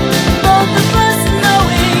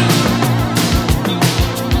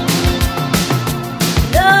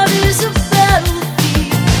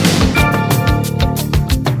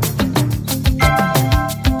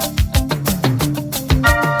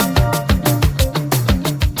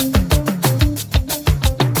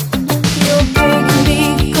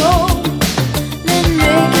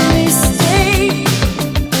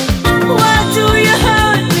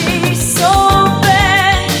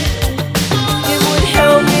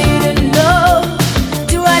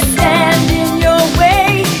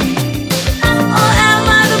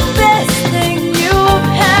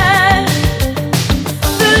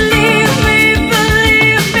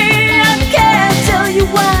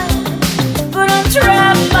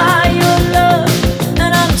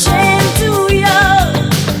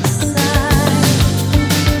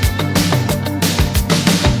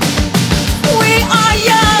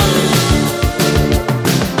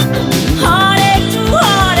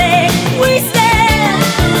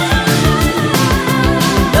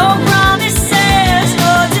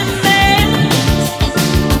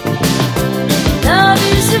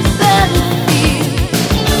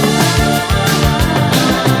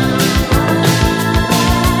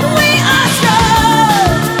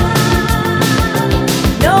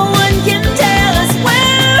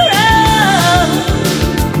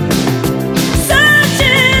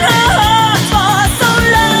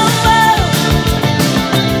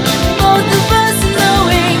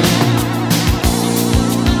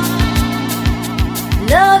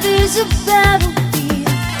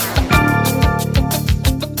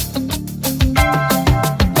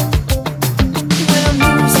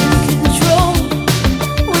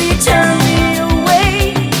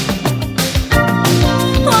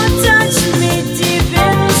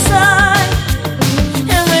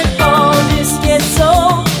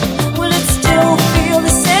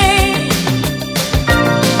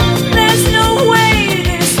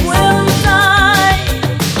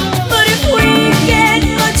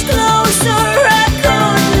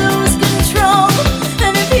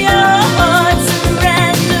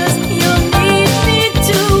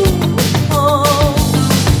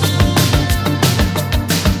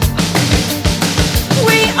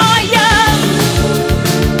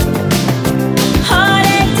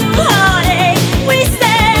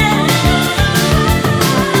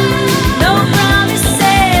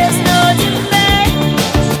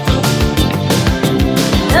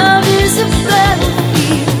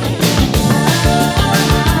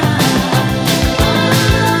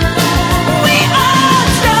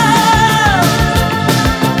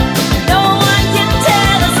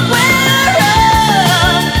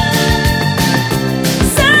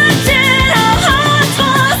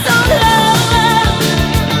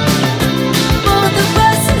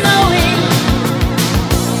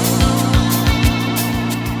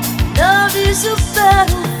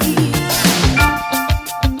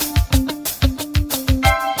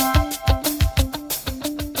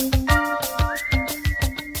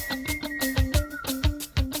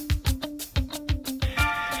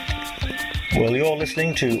 Well, you're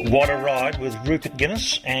listening to What a Ride with Rupert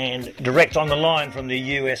Guinness, and direct on the line from the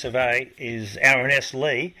US of A is Aaron S.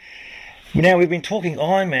 Lee. Now, we've been talking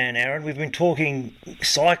Ironman, Aaron. We've been talking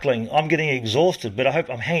cycling. I'm getting exhausted, but I hope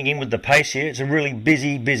I'm hanging in with the pace here. It's a really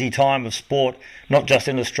busy time of sport, not just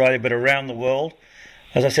in Australia, but around the world.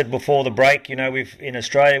 As I said before the break, you know, in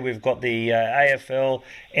Australia we've got the AFL,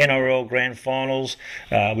 NRL Grand Finals.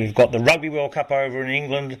 We've got the Rugby World Cup over in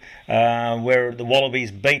England, where the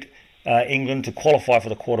Wallabies beat England to qualify for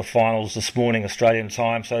the quarterfinals this morning, Australian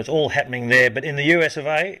time. So it's all happening there. But in the US of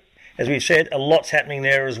A, as we've said, a lot's happening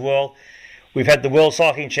there as well. We've had the World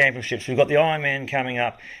Cycling Championships. We've got the Ironman coming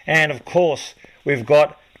up. And, of course, we've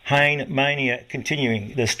got Hayne Mania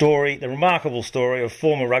continuing. The remarkable story of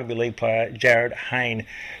former rugby league player Jarryd Hayne,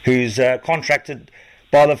 who's contracted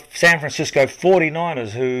by the San Francisco 49ers,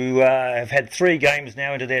 who have had 3 games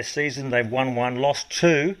now into their season. They've won 1, lost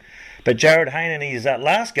 2. But Jarryd Hayne, in his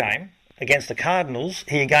last game against the Cardinals,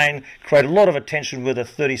 he again created a lot of attention with a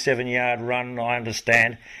 37-yard run, I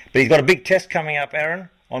understand. But he's got a big test coming up, Aaron,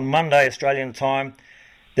 on Monday, Australian time.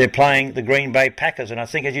 They're playing the Green Bay Packers, and I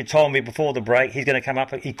think, as you told me before the break, he could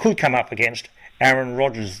come up against Aaron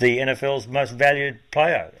Rodgers, the NFL's most valued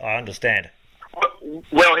player, I understand.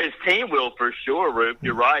 Well, his team will for sure, Rube.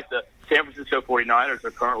 You're right. The San Francisco 49ers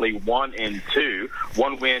are currently 1-2,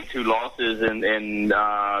 1 win, 2 losses in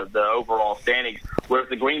the overall standings, whereas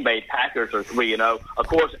the Green Bay Packers are 3-0. Of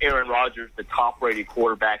course, Aaron Rodgers, the top-rated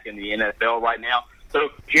quarterback in the NFL right now. So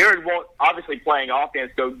Jarryd won't, obviously playing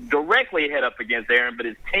offense, go directly head up against Aaron, but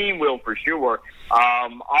his team will for sure.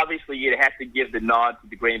 Obviously, you'd have to give the nod to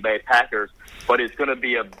the Green Bay Packers, but it's going to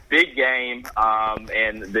be a big game,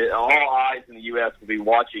 and all eyes in the U.S. will be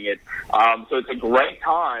watching it. So it's a great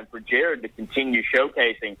time for Jarryd to continue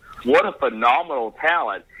showcasing what a phenomenal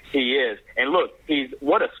talent he is. And look,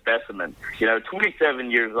 what a specimen. 27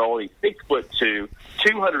 years old, he's 6'2",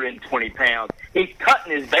 220 pounds. He's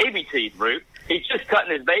cutting his baby teeth, Ruth. He's just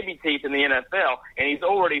cutting his baby teeth in the NFL, and he's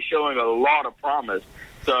already showing a lot of promise.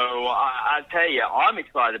 So I tell you, I'm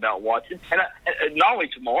excited about watching, and not only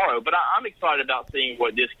tomorrow, but I'm excited about seeing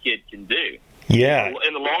what this kid can do. Yeah,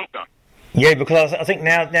 in the long term. Yeah, because I think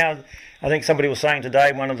now I think somebody was saying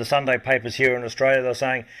today, one of the Sunday papers here in Australia, they were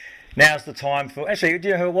saying now's the time for. Actually, do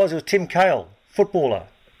you know who it was? It was Tim Cahill, footballer,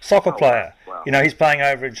 soccer player. Wow. He's playing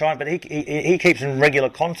over in China, but he keeps in regular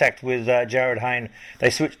contact with Jarryd Hayne.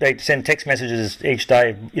 They send text messages each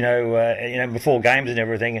day, before games and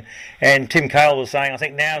everything. And Tim Cahill was saying, I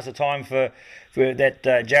think now's the time for that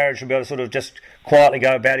Jarryd should be able to sort of just quietly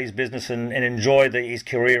go about his business and enjoy his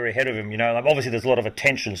career ahead of him. Obviously there's a lot of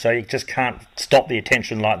attention, so you just can't stop the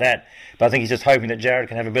attention like that. But I think he's just hoping that Jarryd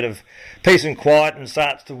can have a bit of peace and quiet and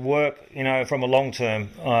starts to work, from a long term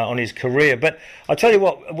on his career. But I tell you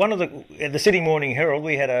what, one of the Sydney Morning Herald,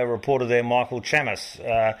 we had a reporter there, Michael Chammas,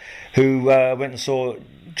 who went and saw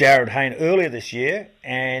Jarryd Hayne earlier this year,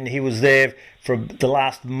 and he was there for the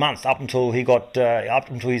last month up until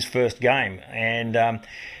his first game, and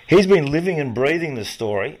he's been living and breathing this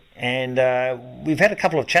story. And we've had a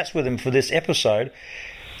couple of chats with him for this episode.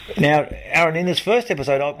 Now, Aaron, in this first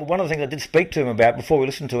episode, one of the things I did speak to him about before we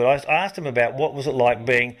listened to it, I asked him about what was it like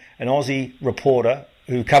being an Aussie reporter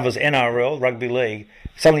who covers NRL, rugby league,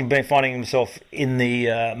 suddenly been finding himself in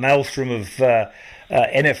the maelstrom of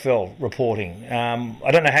NFL reporting.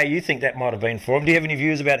 I don't know how you think that might have been for him. Do you have any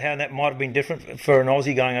views about how that might have been different for an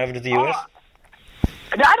Aussie going over to the US?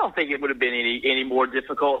 I don't think it would have been any more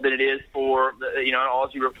difficult than it is for an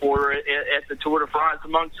Aussie reporter at the Tour de France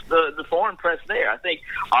amongst the foreign press there. I think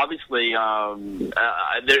obviously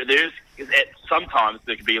there's sometimes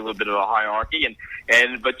there could be a little bit of a hierarchy,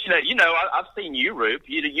 but I've seen you, Rube.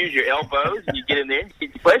 You use your elbows and you get in there and you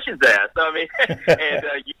get your questions asked. I mean, and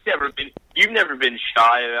you've never been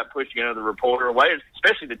shy about pushing another reporter away,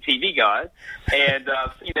 especially the TV guys, and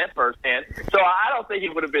I've seen that firsthand. So I don't think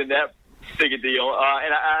it would have been that big a deal,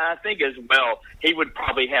 and I think as well he would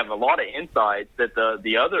probably have a lot of insights that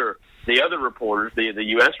the other reporters, the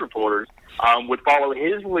U.S. reporters, would follow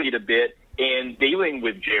his lead a bit in dealing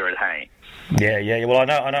with Jarryd Hayne. Yeah. Well,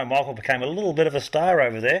 I know Michael became a little bit of a star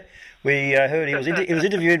over there. We heard he was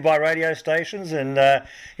interviewed by radio stations, and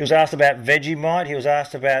he was asked about Vegemite. He was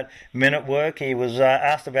asked about Men at Work. He was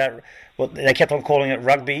asked about what they kept on calling it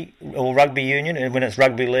rugby or rugby union when it's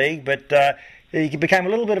rugby league, but. He became a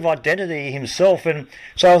little bit of identity himself, and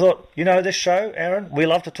so I thought, this show, Aaron, we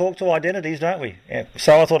love to talk to identities, don't we? Yeah.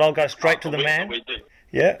 So I thought I'll go straight to the man. We do.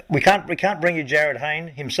 Yeah, we can't bring you Jarryd Hayne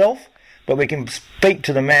himself, but we can speak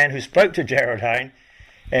to the man who spoke to Jarryd Hayne,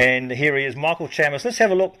 and here he is, Michael Chammas. Let's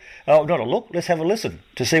have a look. Let's have a listen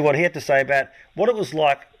to see what he had to say about what it was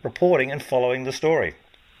like reporting and following the story.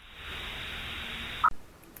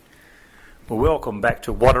 Well, welcome back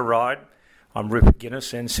to What a Ride. I'm Rupert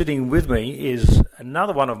Guinness, and sitting with me is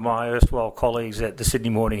another one of my erstwhile colleagues at the Sydney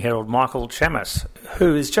Morning Herald, Michael Chammas,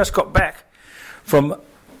 who has just got back from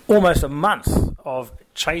almost a month of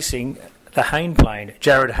chasing the Hayne plane,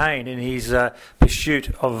 Jarryd Hayne, in his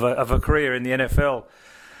pursuit of a career in the NFL.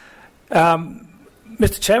 Mr.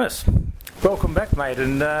 Chammas, welcome back, mate,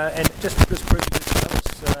 and just briefly tell us,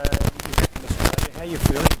 you're back in Australia, how are you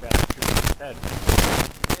feeling about it during this had?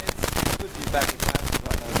 It's good to be back in Canada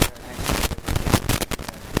right now.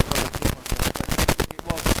 It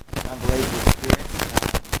was an unbelievable experience.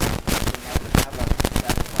 Being able to cover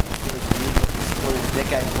that for a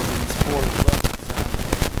decade was in sport as well. So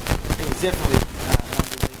it was definitely an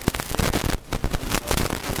unbelievable experience.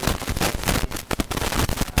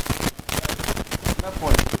 No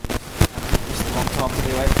point. Just a long time to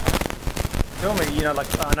be away from home. Tell me,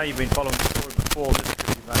 I know you've been following the story before, just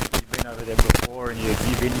because you've been over there before and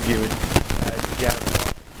you've interviewed Jarryd.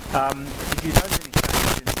 Did you notice any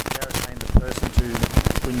change in Jarryd Hayne, the person, to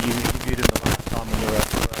when you interviewed him the last time when you were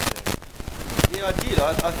over there? Yeah, I did.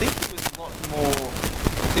 I think it was a lot more.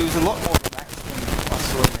 It was a lot more relaxed than I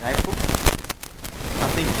saw him in April. I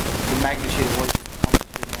think the magnitude of what he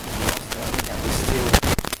accomplished on the roster, I think that was still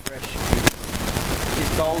fresh. His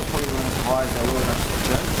goals probably weren't as high as they were in a short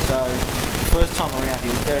term. So the first time around, he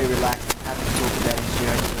was very relaxed, happy to talk about his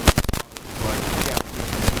journey.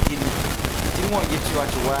 He didn't want to give too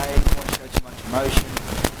much away. Didn't want to show too much emotion.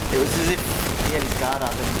 It was as if he had his guard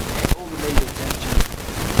up and all the media attention.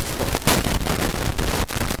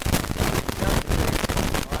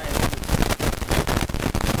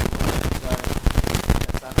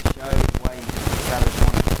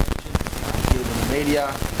 Media,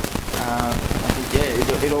 I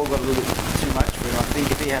think it all got a little bit too much for him. I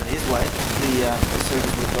think if he had it his way, the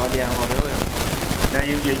service would have died down a lot earlier. Now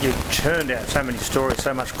you churned out so many stories,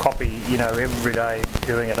 so much copy, every day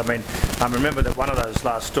doing it. I mean, I remember that one of those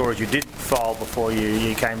last stories you did file before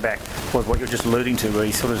you came back was what you're just alluding to, where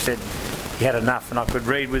he sort of said he had enough, and I could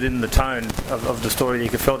read within the tone of the story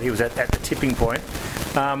that you felt he was at the tipping point.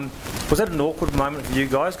 Was that an awkward moment for you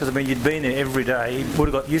guys? Because, you'd been there every day. He would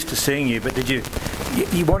have got used to seeing you, but did you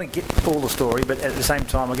want to get all the story, but at the same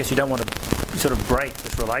time, I guess you don't want to sort of break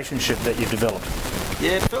this relationship that you've developed?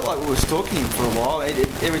 Yeah, it felt like we were stalking him for a while.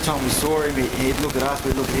 Every time we saw him, he'd look at us,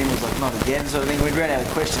 we'd look at him, it was like, not again, sort of thing. We ran out of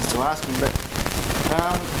questions to ask him, but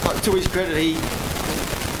to his credit, we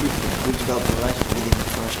developed a relationship with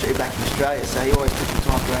him back in Australia, so he always took the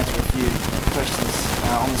time to answer a few questions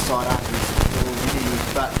on the side after his interview.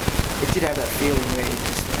 But it did have that feeling where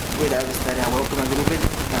we'd overstayed our welcome a little bit,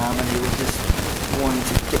 and he was just wanting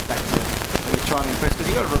to get back to trying to impress. Because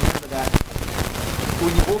you've got to remember that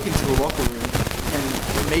when you walk into the locker room and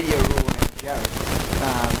the media are all around Jarryd,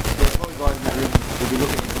 there's probably guys in that room who'll be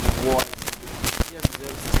looking at him and why he hasn't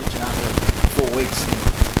deserved his attention after 4 weeks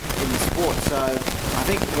in the sport. So I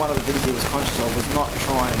think one of the things he was conscious of was not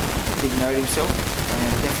trying to big note himself, and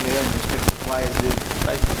definitely earning respect for players who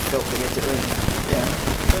basically felt they had to earn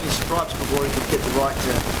his stripes before he could get the right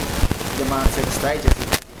to demand second stage as he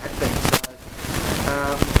had been.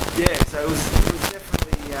 So it was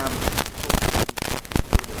definitely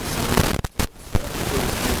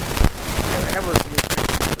How was the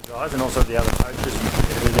experience with the guys and also the other coaches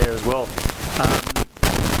who were there as well?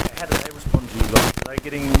 How did they respond to you guys? Were they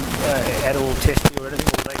getting at all testy or anything,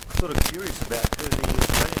 or were they sort of curious about who the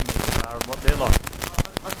Australian men are and what they're like?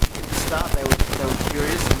 I think at the start they were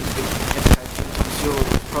curious, and the head coach, I'm sure,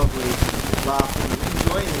 was probably laughing and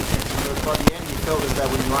enjoying the attention, but by the end you felt as though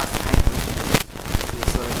when you asked the Hayne question, you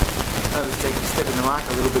sort of overstepping, stepping the mark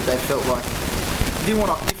a little bit. They felt like you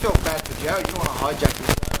felt bad for Jarryd, you didn't want to hijack his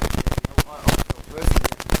I felt personally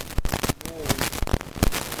that more was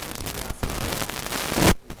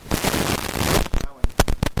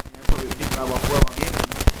probably didn't rub off well on him.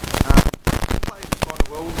 Players responded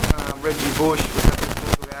well. Reggie Bush was happy to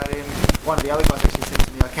talk about him. One of the other guys actually said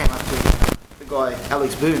to me, I came up to the guy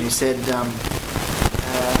Alex Boone, who said, I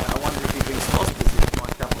wonder if he brings hospice if he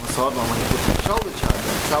mic'd up on the sideline when he put that shoulder charge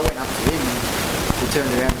on. So I went up to him and he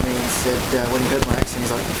turned around to me and said, when he heard my accent,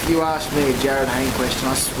 he's like, if you ask me a Jarryd Hayne question,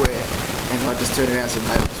 I swear. And I just turned around and said,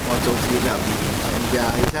 mate, I just want to talk to you about beer.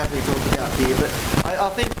 And he was happy to talk about beer. But I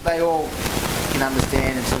think they all can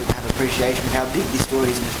understand and sort of have appreciation of how big this story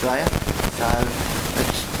is in Australia. So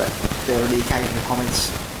there were the occasional comments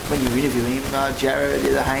when you were interviewing him, Jarryd,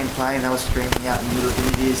 the Hayne playing, they were screaming out in the middle of the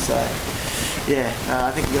interviews. So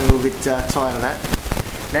I think we got a little bit tired of that.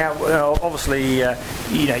 Now, obviously,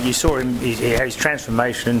 you saw him, his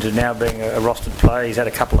transformation into now being a rostered player. He's had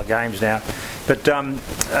a couple of games now. But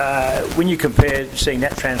when you compare seeing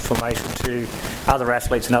that transformation to other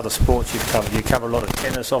athletes and other sports you've covered, you cover a lot of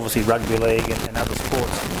tennis, obviously rugby league and other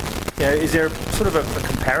sports. You know, is there sort of a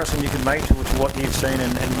comparison you can make to what you've seen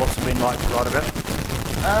and what's it been like to write about?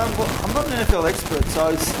 Well, I'm not an NFL expert, so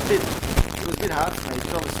it was a bit hard for me.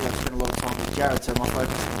 Because obviously, I spent a lot of time with Jared, so my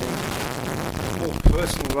focus has been more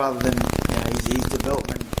personal rather than his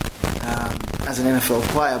development as an NFL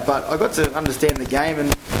player. But I got to understand the game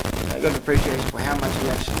and I got an appreciation for how much he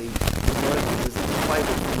actually learned, because the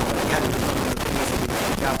playbook from what he had was one of the things that he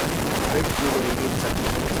picked up and very good what he did in such a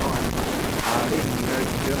short time. Even the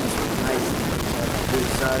American journalists were amazed at what he was able to do.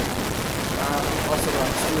 So I sort of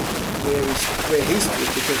understood where he stood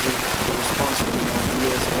because of the response from the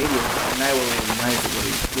US media, and they were all amazed at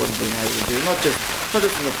what he'd been able to do. Not just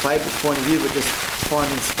from the playbook point of view, but just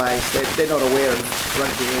finding space. They're not aware of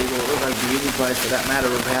rugby league or rugby union players for that matter,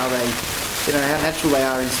 of how they, how natural they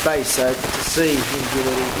are in space. So to see him do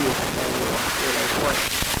what he did, they were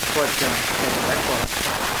quite taken back by it.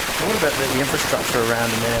 What about the infrastructure around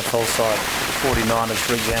an NFL side, 49ers,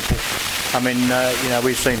 for example? I mean,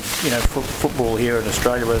 we've seen, football here in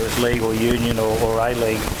Australia, whether it's league or union or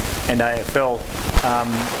A-League and AFL, and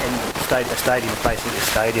a stadium is basically a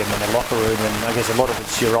stadium and a locker room, and I guess a lot of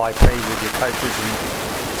it's your IP with your coaches and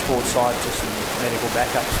sports scientists and medical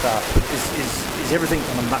backup staff. Is everything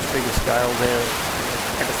on a much bigger scale there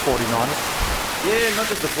at the 49ers? Yeah, not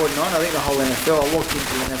just the 49ers, I think the whole NFL. I walked into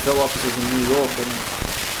the NFL offices in New York and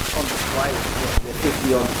on display the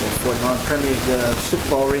 50 odd or 49 Premier Super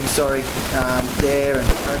Bowl ring, there, and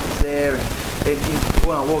the coaches there, and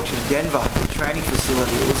when I walked into Denver, the training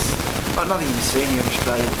facility, it was like nothing you've seen here in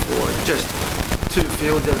Australia before. Just two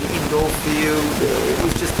fields, there was an indoor field, it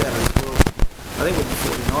was just out of this world. I think with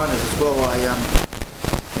the 49ers as well,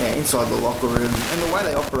 inside the locker room, and the way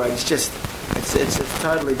they operate, it's a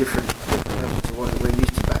totally different level to what we're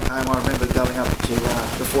used to back home. I remember going up to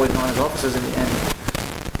the 49ers offices and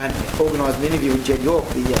organised an interview with Jed York,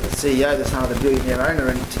 the CEO, the son of the billionaire owner,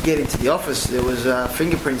 and to get into the office there was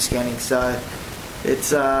fingerprint scanning, so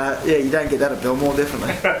it's you don't get that at Belmore,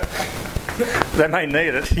 definitely. They may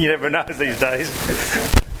need it, you never know these days.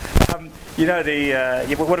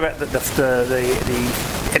 What about the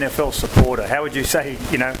NFL supporter? How would you say,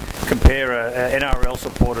 compare an NRL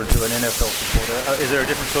supporter to an NFL supporter? Is there a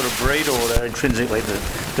different sort of breed, or they're intrinsically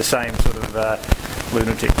the same sort of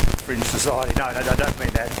lunatic fringe society? No, I don't mean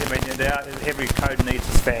that. I mean, every code needs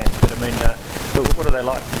its fans, but I mean, what are they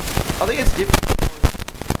like? I think it's different.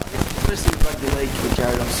 Especially with rugby league, with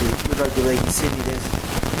Jared, obviously, with rugby league in Sydney, there's 9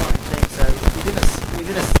 teams, so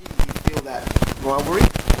within a city you feel that rivalry.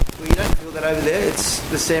 Well, you don't feel that over there. It's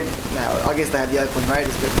the same. Now, I guess they have the Oakland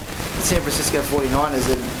Raiders, but the San Francisco 49ers,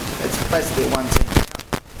 and it's basically one team.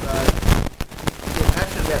 So you're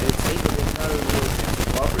passionate about their team, but there's no real sense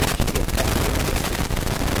of rivalry. You get passionate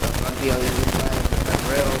about rugby, I think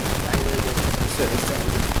NRL, A-League, to a certain extent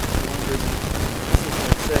with the Wanderers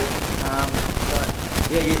and but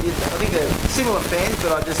I think they're similar fans,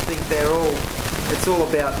 but I just think it's all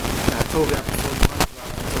about talking about the 49ers.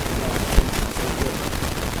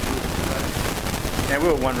 Now, we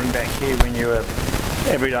were wondering back here when you were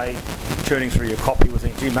every day churning through your copy, we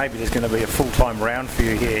think, gee, maybe there's going to be a full-time round for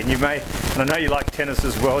you here. And I know you like tennis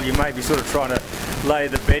as well, you may be sort of trying to lay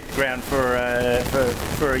the bed ground for a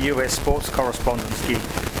US sports correspondence gig.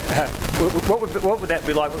 What would that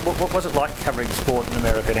be like? What was it like covering sport in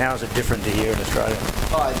America, and how is it different to here in Australia?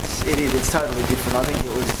 Oh, it's totally different. I think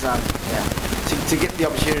it was, to get the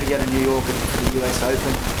opportunity to go to New York and the US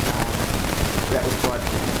Open, that was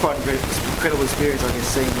quite an incredible experience. I guess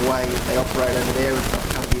seeing the way they operate over there, with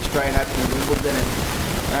the Australian Open in Wimbledon,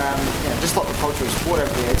 and just like the culture of sport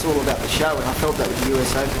over there, it's all about the show. And I felt that with the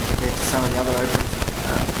US Open compared to some of the other Opens,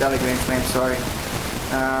 the other Grand Slams,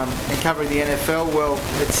 and covering the NFL. Well,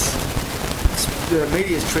 the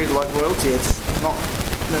media is treated like royalty. It's not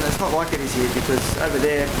like it is here, because over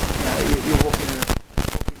there, you walk into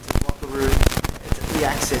the locker room, the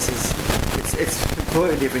access it's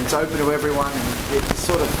completely different. It's open to everyone, and it's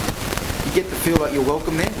sort of, you get to feel like you're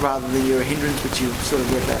welcome there rather than you're a hindrance, which you sort of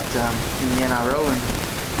get that in the NRL. And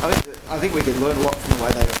I think we could learn a lot from the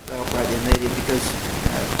way they operate their media, because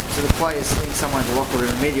to the players seeing someone in the locker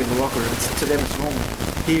room, media in the locker room, to them it's normal.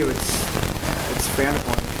 Here it's frowned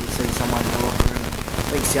upon if you see someone in the locker room.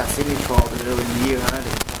 I think South Sydney trialled it early in the year, and I don't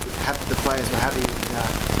think the players were happy with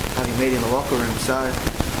having media in the locker room. So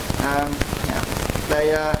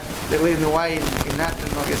they're leading the way in that,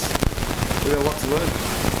 and I guess we've got a lot to learn.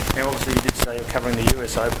 Now, obviously, you did say you're covering the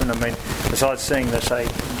US Open. I mean, besides seeing, say,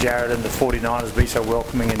 Jared and the 49ers be so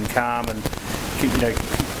welcoming and calm, and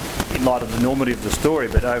in light of the enormity of the story,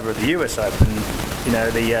 but over at the US Open, you know,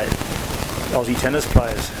 the Aussie tennis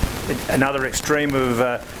players, another extreme of,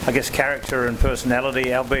 I guess, character and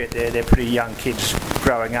personality, albeit they're pretty young kids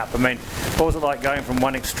growing up. I mean, what was it like going from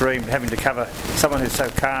one extreme, having to cover someone who's so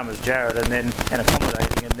calm as Jared and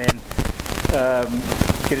accommodating, and then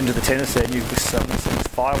get into the tennis there and you with some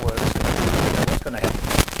fireworks? What's going to happen?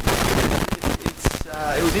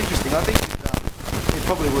 It was interesting. I think it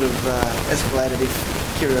probably would have escalated if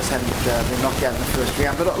Kyrgios hadn't been knocked out in the first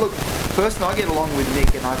round. But look, personally, I get along with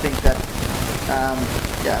Nick, and I think that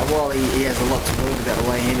while he has a lot to learn about the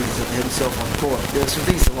way he handles himself on court, there are some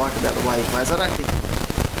things to like about the way he plays. I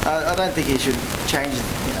don't think he should change.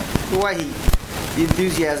 You know, the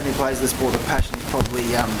enthusiasm he plays the sport, the passion is probably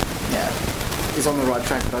is on the right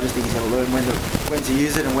track. But I just think he's got to learn when to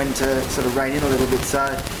use it and when to sort of rein in a little bit. So.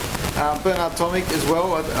 Bernard Tomic as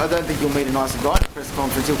well, I don't think you'll meet a nicer guy at the press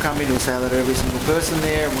conference. He'll come in, he'll say hello to every single person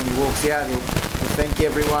there, and when he walks out he'll thank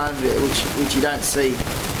everyone, which you don't see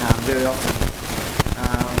very often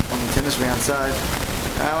on the tennis round. So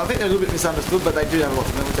I think they're a little bit misunderstood, but they do have a lot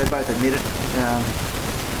to learn, which they both admit it.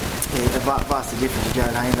 They're vastly different to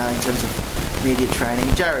Jared Hayne though in terms of media training.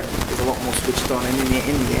 Jared is a lot more switched on, and in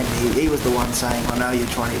the end he was the one saying, I know you're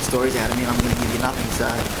trying to get stories out of me and I'm going to give you nothing. So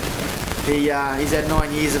he's had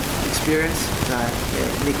 9 years of experience, so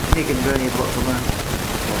Nick and Bernie have a lot to learn.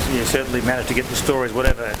 Well, you certainly managed to get the stories,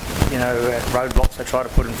 whatever roadblocks they try to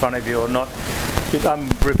put in front of you or not. I'm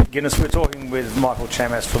Rupert Guinness. We're talking with Michael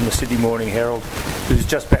Chammas from the Sydney Morning Herald, who's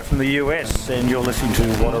just back from the US, and you're listening to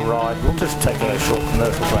What a Ride. We'll just take a short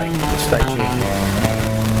commercial break. Stay tuned.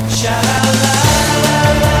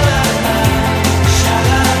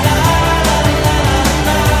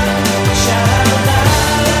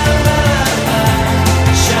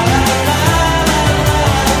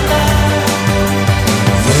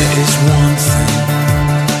 There's one thing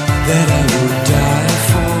that I would die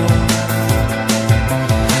for.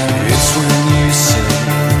 It's when you say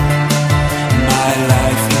my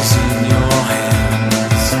life is in your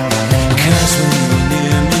hands. 'Cause when you're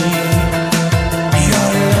near me, your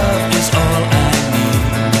love is all I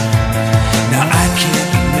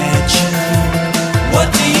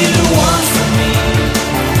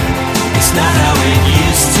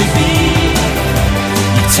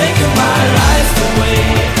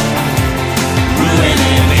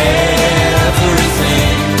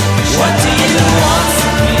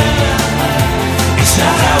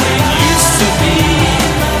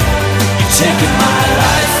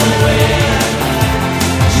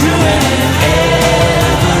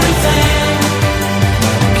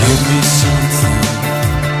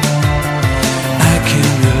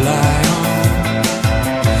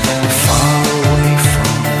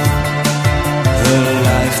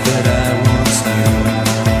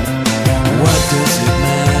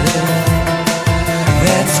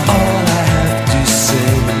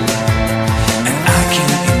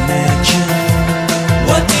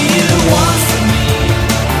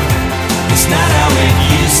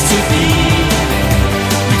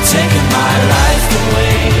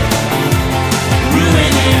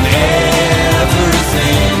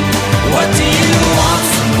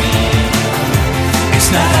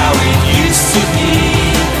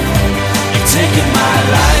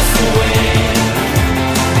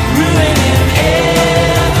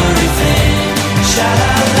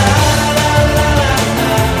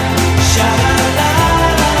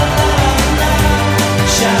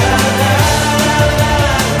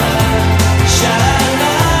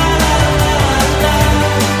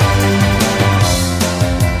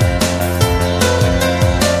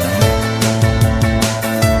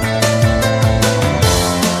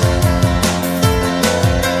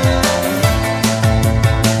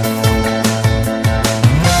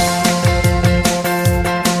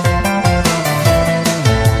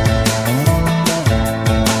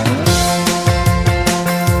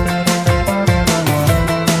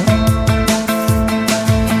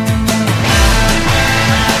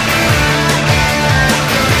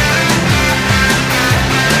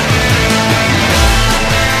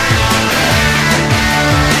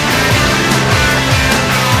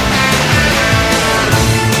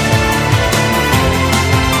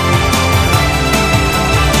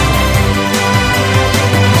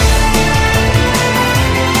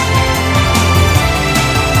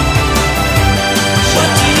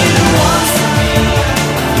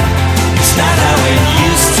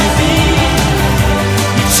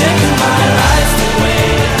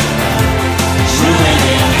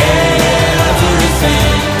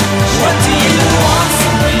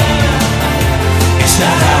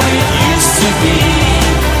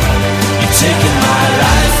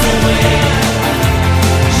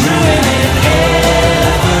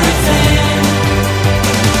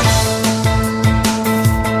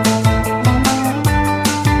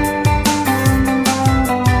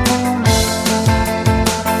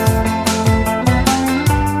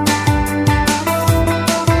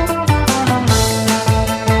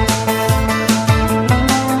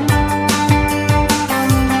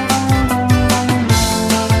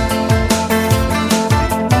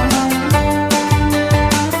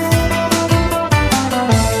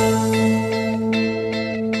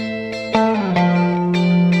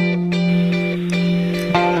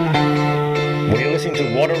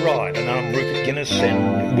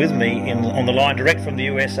with me on the line direct from the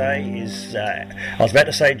USA is, I was about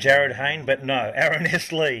to say Jared Hayne, but no, Aaron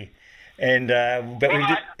S. Lee. And but we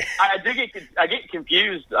I get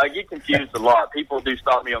confused. I get confused a lot. People do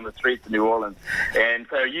stop me on the streets of New Orleans and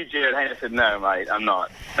say, "Are you Jared Hayne?" I said, "No, mate, I'm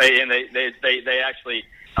not." They actually.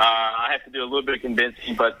 I have to do a little bit of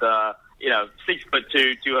convincing, but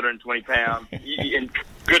 6'2", 220 pounds, and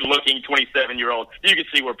good looking 27-year-old. You can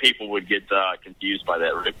see where people would get confused by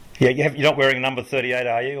that, Rick. Yeah, you're not wearing number 38,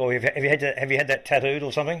 are you? Or have you had that tattooed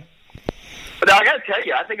or something? But I got to tell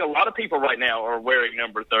you, I think a lot of people right now are wearing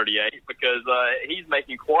number 38 because he's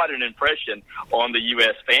making quite an impression on the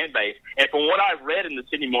U.S. fan base. And from what I've read in the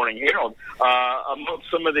Sydney Morning Herald,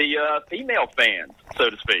 amongst some of the female fans,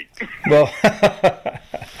 so to speak.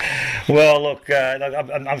 Well, look,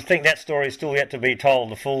 I think that story is still yet to be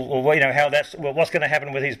told. The full, what's going to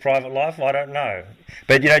happen with his private life, I don't know.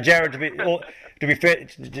 But Jared, to be fair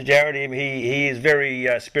to Jared, he is very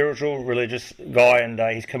spiritual, religious guy, and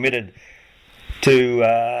he's committed to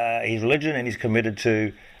his religion, and he's committed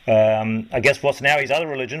to, I guess, what's now his other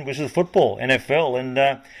religion, which is football, NFL.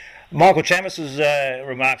 And Michael Chammas's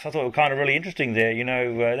remarks, I thought were kind of really interesting there.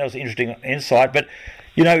 That was an interesting insight. But,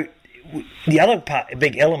 the other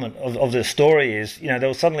big element of the story is, there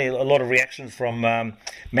was suddenly a lot of reactions from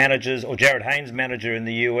managers, or Jared Hayne's manager in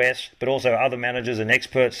the US, but also other managers and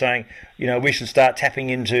experts saying, we should start tapping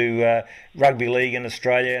into rugby league in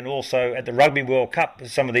Australia, and also at the Rugby World Cup,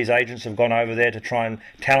 some of these agents have gone over there to try and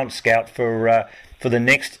talent scout for the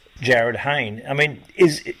next Jared Hayne. I mean,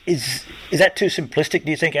 is that too simplistic,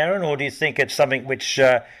 do you think, Aaron, or do you think it's something which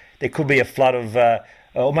there could be a flood of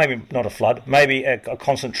or maybe not a flood, maybe a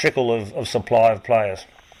constant trickle of supply of players?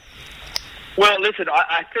 Well, listen,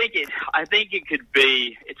 I think it could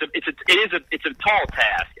be. It's a tall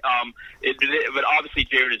task. But obviously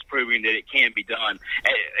Jared is proving that it can be done.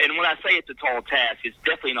 And when I say it's a tall task, it's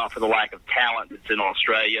definitely not for the lack of talent that's in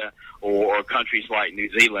Australia or countries like New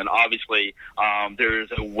Zealand. Obviously, there's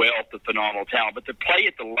a wealth of phenomenal talent, but to play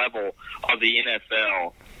at the level of the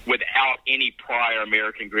NFL without any prior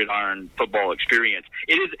American gridiron football experience,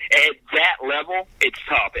 it is at that level. It's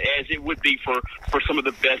tough, as it would be for some of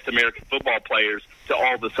the best American football players to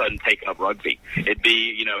all of a sudden take up rugby. It'd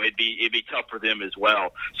be tough for them as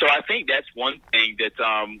well. So I think that's one thing that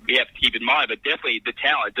we have to keep in mind. But definitely, the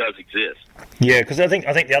talent does exist. Yeah, because I think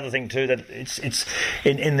the other thing too, that it's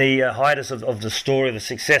in the hiatus of the story, the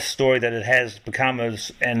success story that it has become,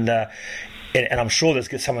 and I'm sure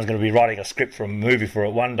someone's going to be writing a script for a movie for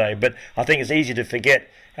it one day. But I think it's easy to forget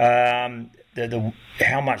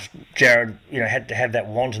how much Jared had to have that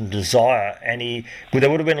want and desire, and there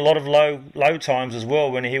would have been a lot of low times as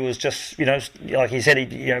well when he was just like he said,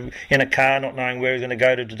 in a car not knowing where he's going to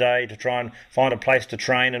go to today to try and find a place to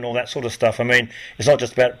train and all that sort of stuff. I mean, it's not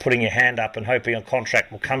just about putting your hand up and hoping a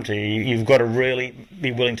contract will come to you. You've got to really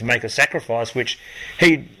be willing to make a sacrifice, which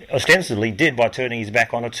he ostensibly did by turning his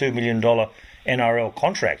back on a $2 million NRL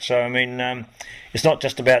contract. So I mean, it's not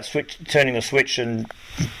just about turning the switch and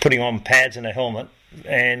putting on pads and a helmet,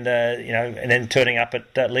 and and then turning up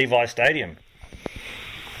at Levi Stadium.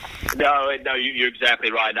 No, you're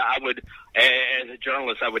exactly right. I would, as a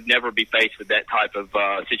journalist, I would never be faced with that type of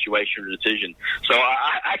situation or decision. So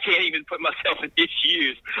I can't even put myself in his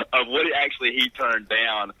shoes of what actually he turned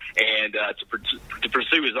down and to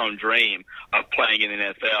pursue his own dream of playing in the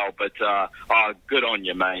NFL. But good on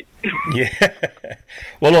you, mate. Yeah.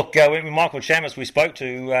 Well, look, when Michael Chammas we spoke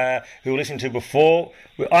to, who we listened to before,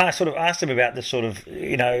 I sort of asked him about this sort of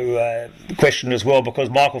question as well, because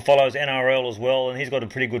Michael follows NRL as well, and he's got a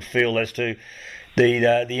pretty good feel as to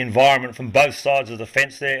the environment from both sides of the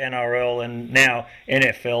fence there, NRL and now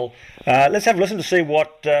NFL. Let's have a listen to see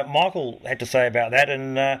what Michael had to say about that,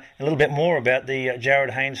 and a little bit more about the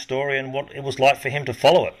Jared Hayne story and what it was like for him to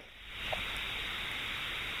follow it.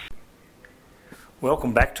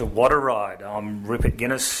 Welcome back to What a Ride. I'm Rupert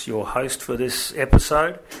Guinness, your host for this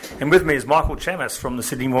episode. And with me is Michael Chammas from the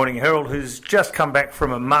Sydney Morning Herald, who's just come back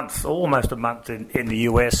from almost a month in the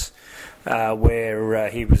US, where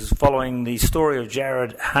he was following the story of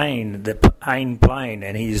Jared Hayne, the Hayne plane,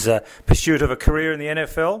 and his pursuit of a career in the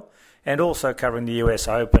NFL, and also covering the US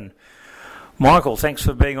Open. Michael, thanks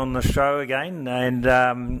for being on the show again, and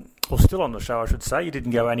or still on the show, I should say. You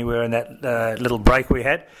didn't go anywhere in that little break we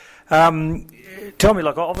had. Tell me,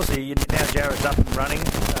 obviously now Jared's up and running,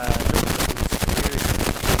 doing serious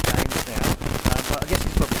games now. But I guess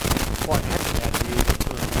he's probably quite happy now to use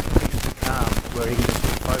sort of peace and calm, where he can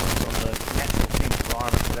just focus on the natural team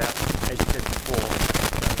environment without, as you said before,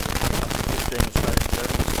 15 Australian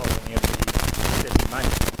journalists following every step he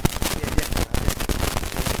makes. Yeah, definitely.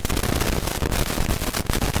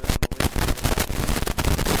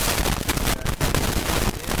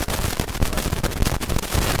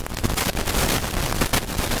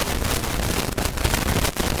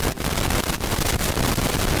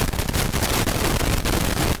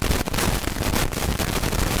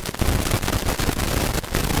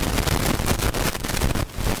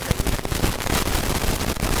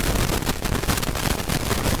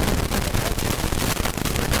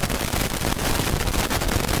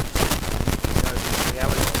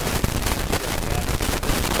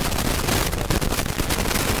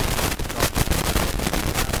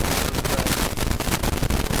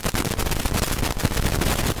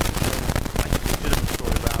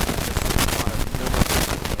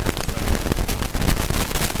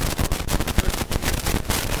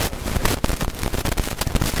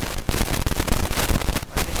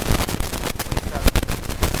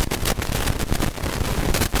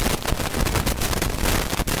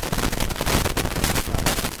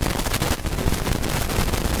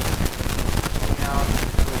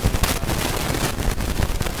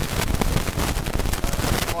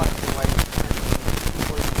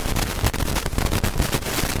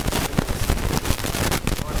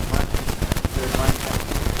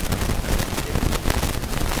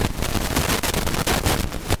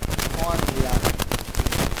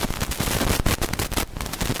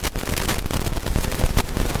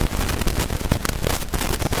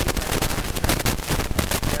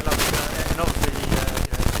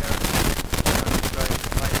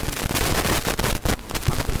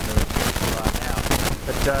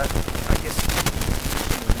 I guess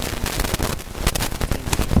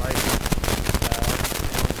teams to play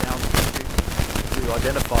down to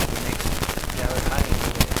identify the next Jared Haynes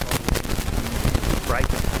break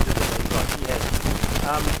into the league like he has.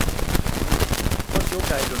 What's your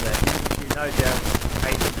take on that? You know Jared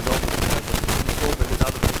Haynes is obviously before, but there's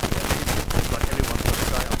other people that seems like everyone's got to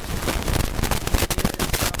say on this.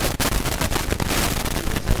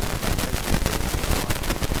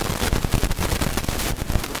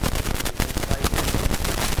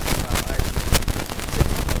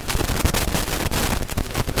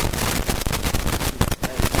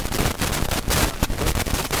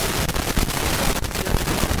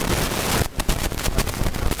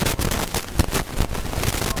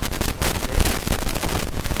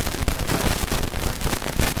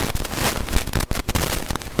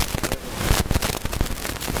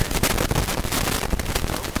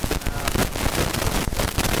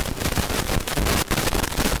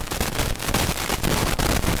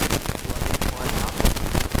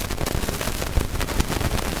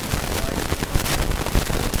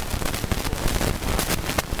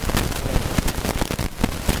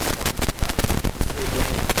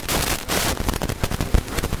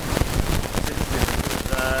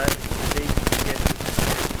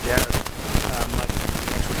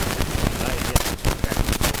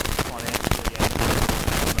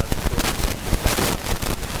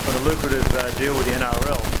 Lucrative deal with the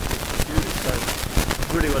NRL. So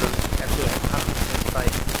really what have to have 100%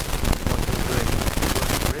 faith in what he's doing for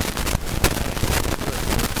the rest.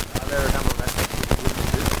 Are there a number of aspects that you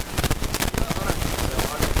wouldn't do?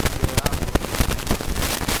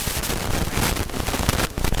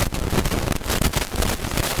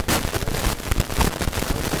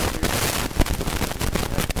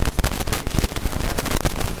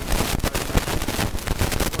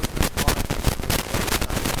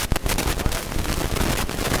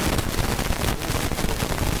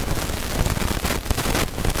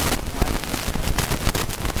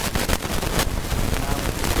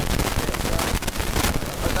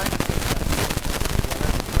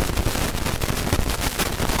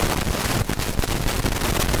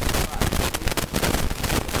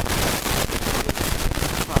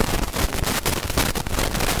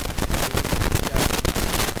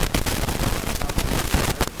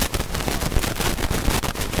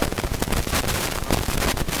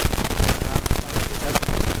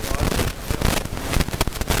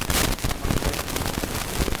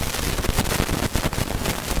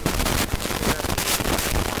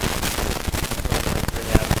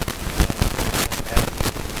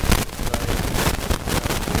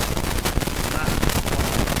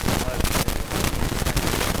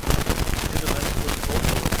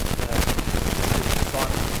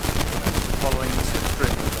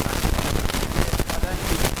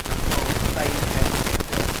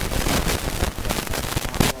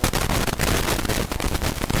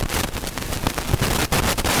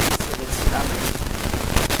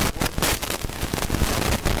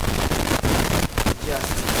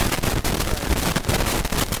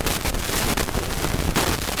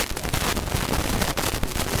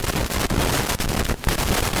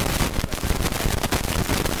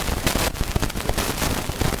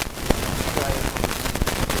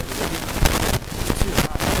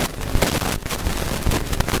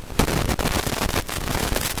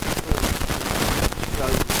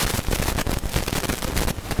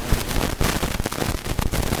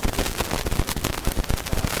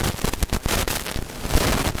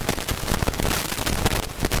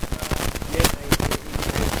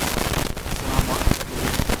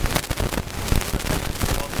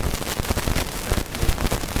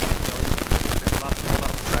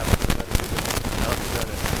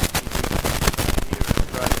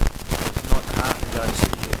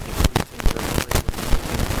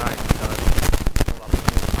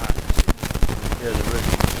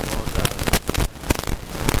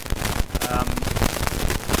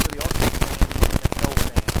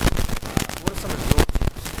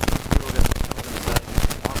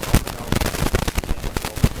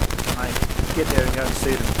 Get there and go and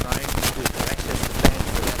see them train. Access to fans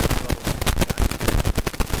for that as well.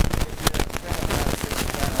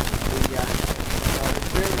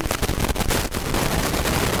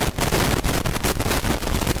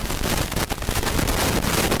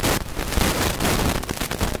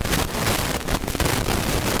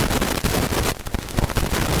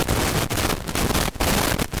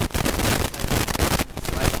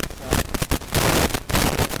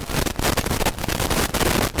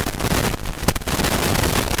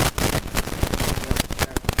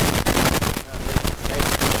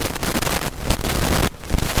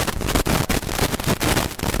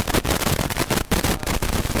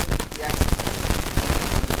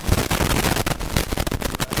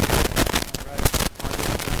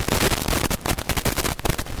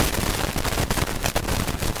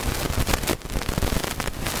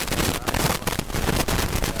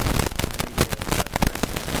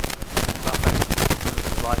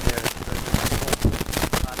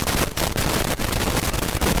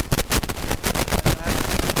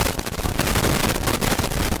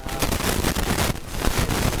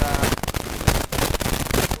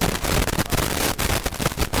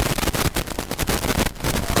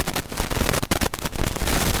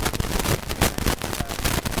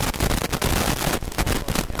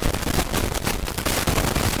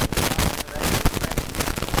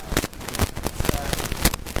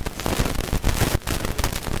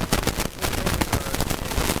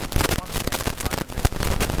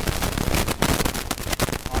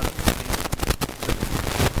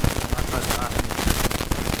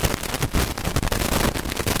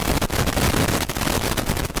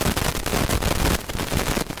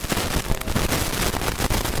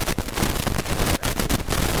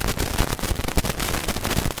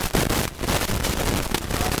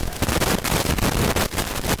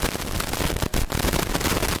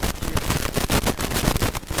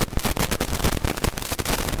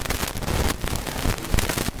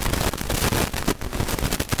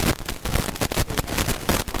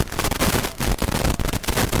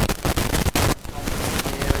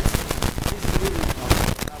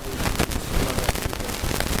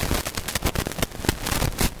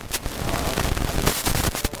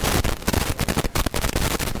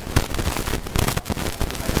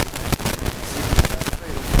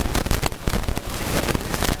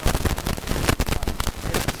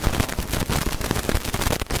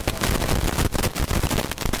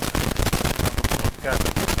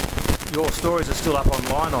 your stories are still up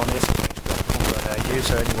online on sbs.com.au,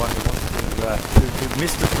 so anyone who wants to, who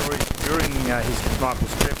missed the stories during his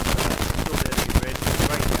Michael's trip, still there to be read.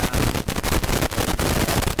 Great yarn.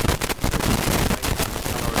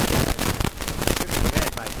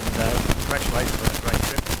 Congratulations on that great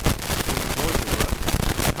trip.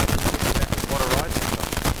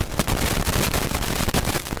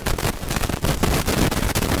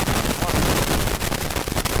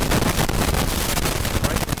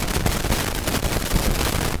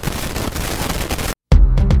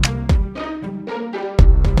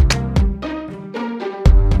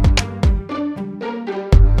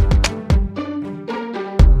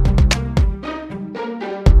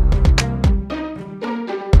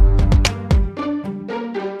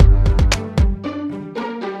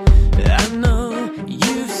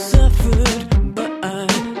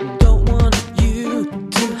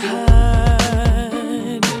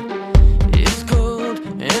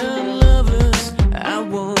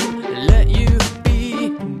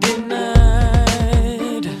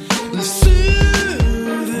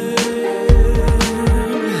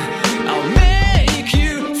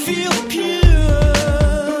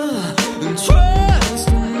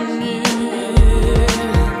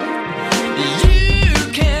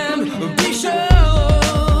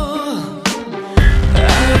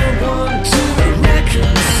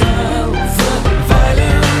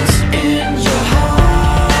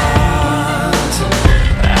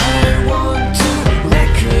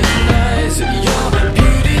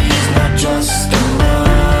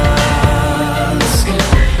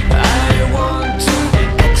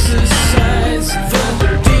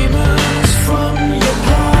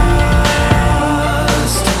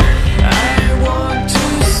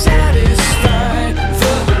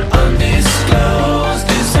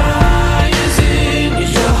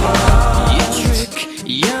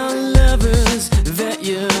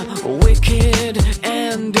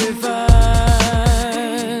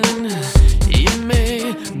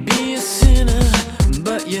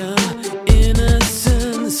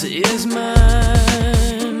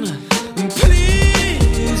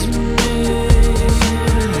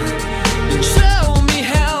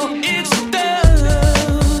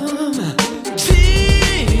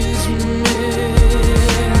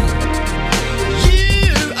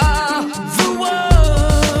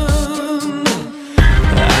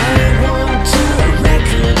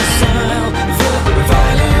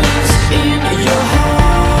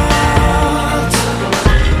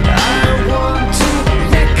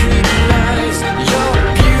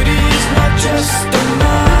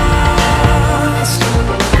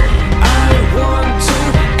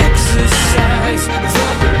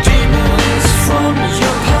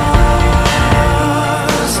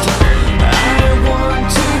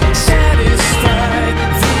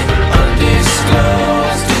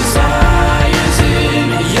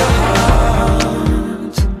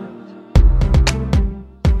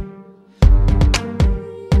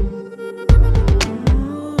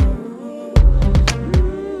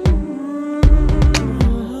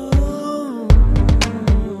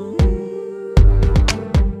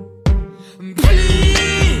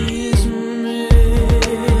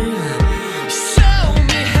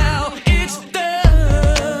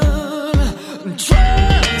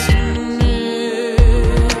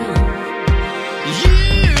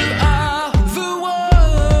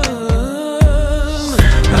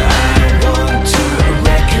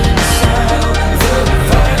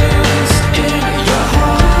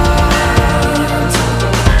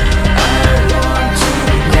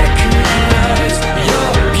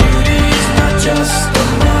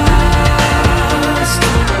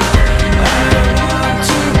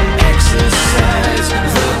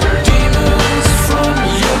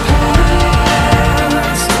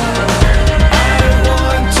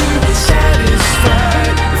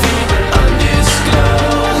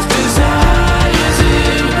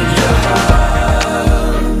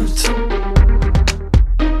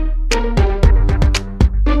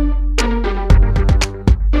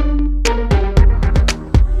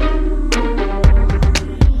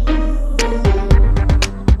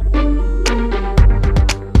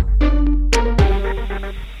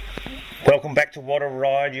 What a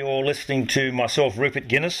ride. Listening to myself, Rupert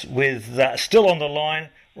Guinness, with still on the line,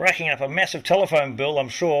 racking up a massive telephone bill, I'm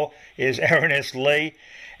sure, is Aaron S. Lee.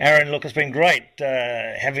 Aaron, look, it's been great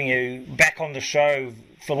having you back on the show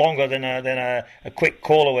for longer than a quick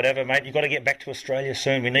call or whatever, mate. You've got to get back to Australia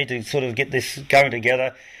soon. We need to sort of get this going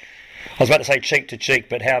together. I was about to say cheek to cheek,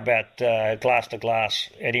 but how about glass to glass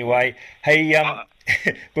anyway? Hey,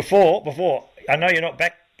 before, I know you're not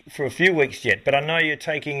back for a few weeks yet, but I know you're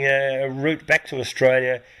taking a route back to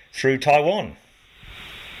Australia through Taiwan.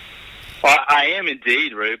 I am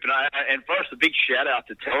indeed, Roop. And first, a big shout-out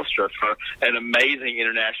to Telstra for an amazing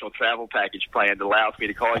international travel package plan that allows me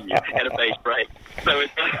to call you at a base break. So a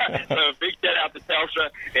big shout-out to Telstra,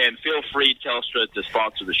 and feel free, Telstra, to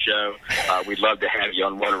sponsor the show. We'd love to have you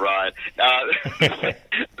on one ride.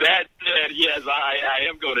 That said, yes, I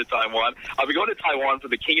am going to Taiwan. I'll be going to Taiwan for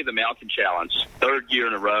the King of the Mountain Challenge, third year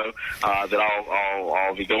in a row that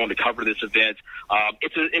I'll be going to cover this event.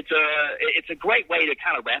 It's a great way to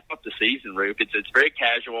kind of wrap up the season, Roop. It's very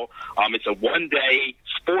casual. It's a one-day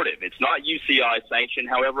sportive. It's not UCI sanctioned.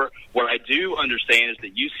 However, what I do understand is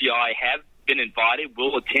that UCI have been invited,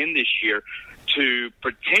 will attend this year, to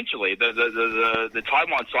potentially the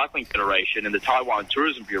Taiwan Cycling Federation and the Taiwan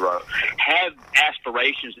Tourism Bureau have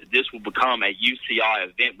aspirations that this will become a UCI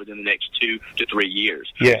event within the next 2 to 3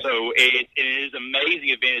 years. Yeah. So it is an amazing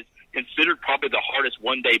event. It's considered probably the hardest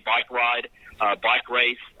one-day bike race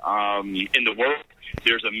in the world.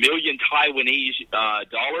 There's $1 million Taiwanese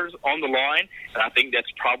dollars on the line, and I think that's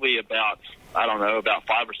probably about $5 or $6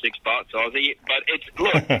 Aussie. But it's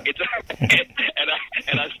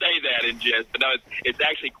and I say that in jest, but no, it's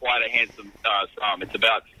actually quite a handsome sum. It's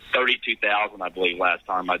about 32,000, I believe, last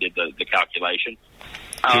time I did the calculation.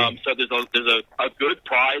 So there's a good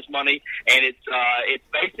prize money, and it's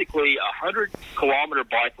basically a 100-kilometer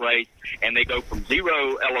bike race, and they go from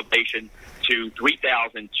zero elevation to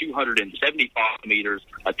 3,275 meters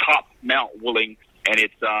atop Mount Wuling, and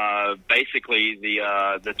it's basically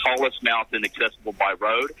the tallest mountain accessible by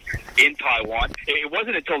road in Taiwan. It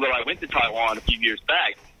wasn't until that I went to Taiwan a few years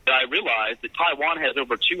back that I realized that Taiwan has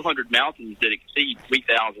over 200 mountains that exceed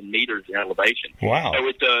 3,000 meters in elevation. Wow! So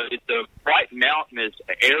it's a quite mountainous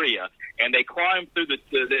area, and they climb through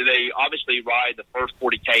they obviously ride the first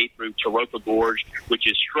 40K through Taroko Gorge, which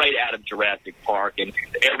is straight out of Jurassic Park, and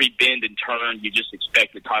every bend and turn you just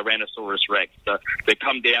expect the Tyrannosaurus Rex to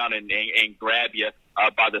come down and grab you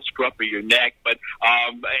by the scruff of your neck. But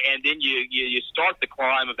and then you start the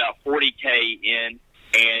climb about 40K in,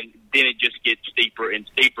 and then it just gets steeper and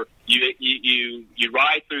steeper. You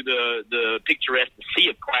ride through the picturesque Sea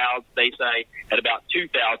of Clouds, they say, at about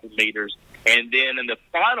 2,000 meters, and then in the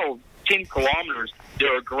final 10 kilometers,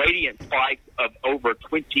 there are gradient spikes of over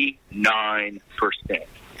 29%.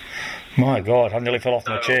 My God, I nearly fell off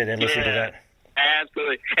my chair then listening to that.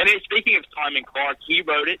 Absolutely. And then speaking of Simon Clark, he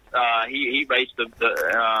rode it. He raced the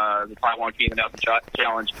Taiwan King of the Mountain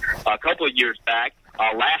Challenge a couple of years back.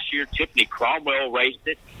 Last year, Tiffany Cromwell raced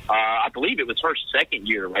it. I believe it was her second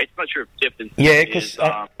year to race. I'm not sure if Tiffany. Yeah, because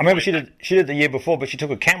I remember she did the year before, but she took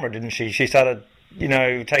a camera, didn't she? She started,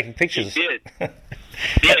 taking pictures. She did.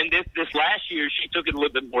 Yeah, and this last year, she took it a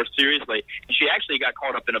little bit more seriously. She actually got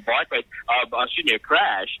caught up in a bike race, a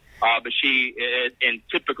crash. But she, in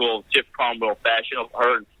typical Tiff Cromwell fashion,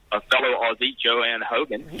 her and a fellow Aussie, Joanne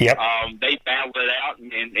Hogan, yep. They battled it out,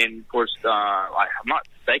 and of course, I'm not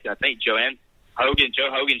mistaken, I think Joe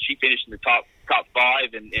Hogan, she finished in the top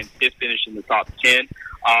 5, and Tiff finished in the top 10.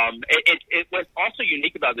 What's also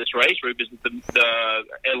unique about this race, Rube, is that the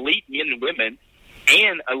elite men and women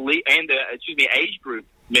and age group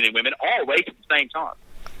men and women all race at the same time.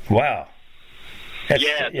 Wow.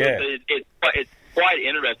 Yeah. It's quite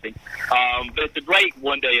interesting. But it's a great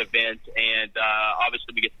one-day event, and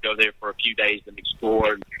obviously we get to go there for a few days and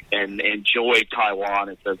explore and enjoy Taiwan.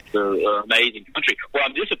 It's an amazing country. What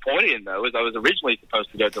I'm disappointed in, though, is I was originally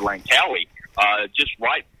supposed to go to Langkawi just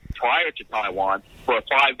right prior to Taiwan for a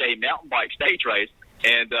 5-day mountain bike stage race,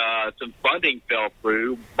 and some funding fell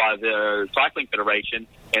through by the Cycling Federation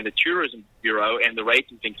and the Tourism Bureau, and the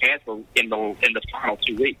racing's been canceled in the final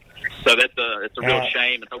 2 weeks. So it's a real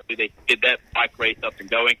shame, and hopefully they get that bike race up and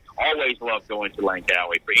going. Always love going to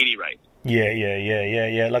Langkawi for any race.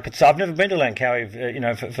 Yeah. Like I've never been to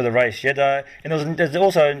Langkawi, for the race yet. And there's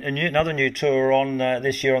also another new tour on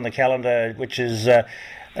this year on the calendar, which is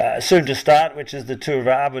soon to start, which is the Tour of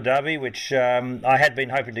Abu Dhabi, which I had been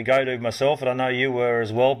hoping to go to myself, and I know you were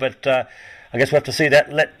as well. But I guess we have to see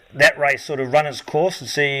let that race sort of run its course and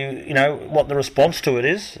see, what the response to it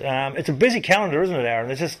is. It's a busy calendar, isn't it,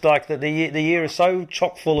 Aaron? It's just like the year is so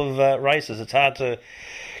chock full of races. It's hard to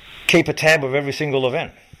keep a tab of every single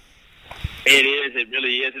event. It is. It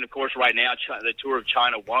really is. And, of course, right now, the Tour of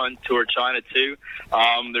China 1, Tour of China 2,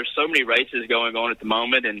 there's so many races going on at the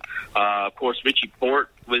moment. And, of course, Richie Porte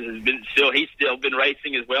he's still been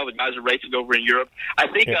racing as well. The guys are racing over in Europe. I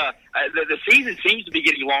think the season seems to be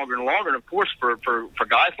getting longer and longer. And, of course, for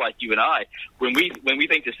guys like you and I, when we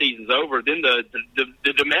think the season's over, then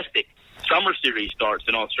the domestic summer series starts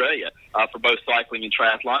in Australia for both cycling and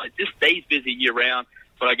triathlon. It just stays busy year-round.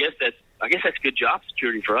 But I guess that's I guess that's good job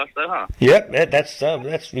security for us, though, huh? Yep, that's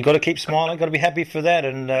we've got to keep smiling, got to be happy for that,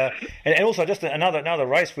 and also just another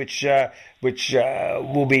race which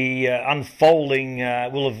will be unfolding,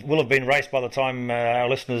 will have been raced by the time our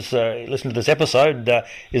listeners listen to this episode,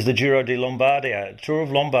 is the Giro di Lombardia, Tour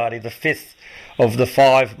of Lombardy, the 5th of the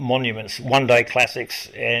 5 monuments, one-day classics,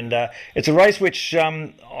 and it's a race which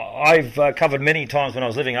I've covered many times when I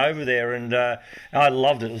was living over there, and I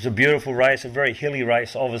loved it. It was a beautiful race, a very hilly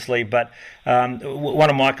race, obviously, but one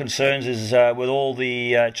of my concerns is with all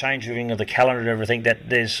the changing of the calendar and everything, that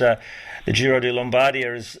there's the Giro di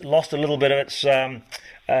Lombardia has lost a little bit of its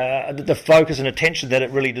the focus and attention that it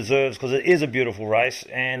really deserves, because it is a beautiful race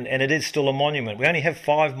and it is still a monument. We only have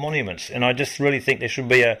 5 monuments, and I just really think there should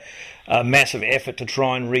be a massive effort to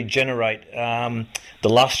try and regenerate the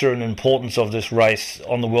lustre and importance of this race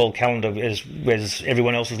on the world calendar as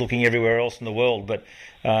everyone else is looking everywhere else in the world. But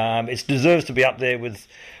it deserves to be up there with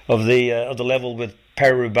of the level with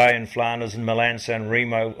Paris-Roubaix and Flanders and Milan-San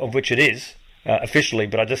Remo, of which it is officially.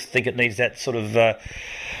 But I just think it needs that sort of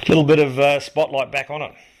little bit of spotlight back on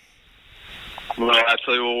it. Well,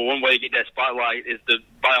 absolutely. Well, one way to get that spotlight is to,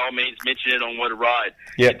 by all means, mention it on What a Ride.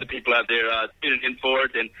 Yep. Get the people out there tuning in for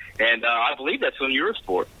it, and I believe that's on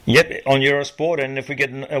Eurosport. Yep, on Eurosport, and if we get,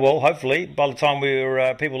 hopefully, by the time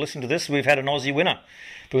people listen to this, we've had an Aussie winner,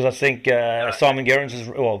 because I think Simon Gerrans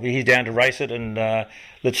he's down to race it, and an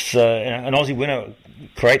Aussie winner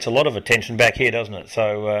creates a lot of attention back here, doesn't it?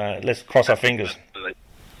 So let's cross our fingers.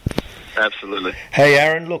 Absolutely. Hey,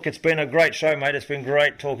 Aaron, look, it's been a great show, mate. It's been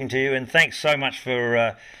great talking to you, and thanks so much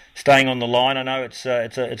for staying on the line. I know it's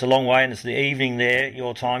a long way, and it's the evening there,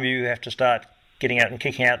 your time. You have to start getting out and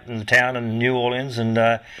kicking out in the town in New Orleans, and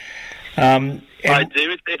I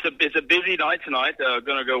do. It's a busy night tonight.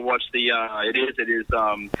 Going to go watch it is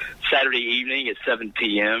Saturday evening at 7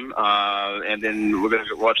 p.m. And then we're going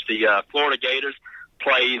to watch the Florida Gators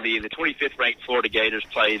play the 25th ranked Florida Gators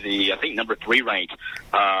play the, I think, number 3 ranked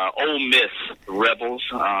Ole Miss Rebels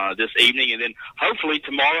this evening, and then hopefully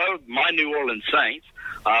tomorrow my New Orleans Saints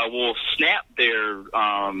will snap their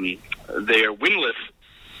winless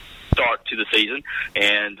start to the season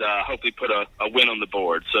and hopefully put a win on the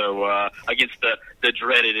board. So against the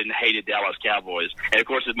dreaded and hated Dallas Cowboys. And of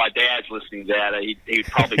course, if my dad's listening to that, he'd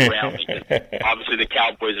probably ground me, because obviously the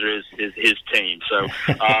Cowboys are his team. So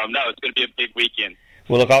no, it's going to be a big weekend.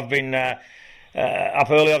 Well, look, I've been up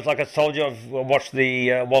early. Like I told you, I've watched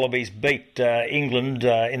the Wallabies beat England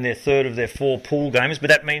in their 3rd of their 4 pool games, but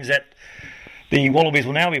that means that the Wallabies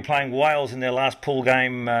will now be playing Wales in their last pool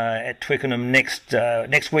game at Twickenham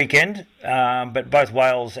next weekend. But both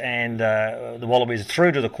Wales and the Wallabies are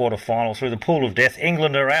through to the quarterfinals, through the pool of death.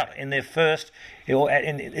 England are out in their first.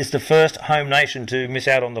 It's the first home nation to miss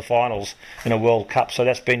out on the finals in a World Cup. So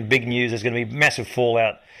that's been big news. There's going to be massive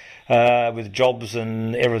fallout with jobs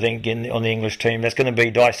and everything on the English team. That's going to be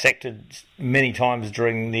dissected many times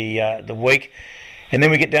during the week. And then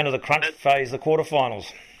we get down to the crunch phase, the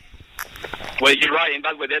quarterfinals. Well, you're right, and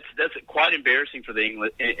by the way, that's quite embarrassing for the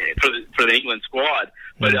England squad.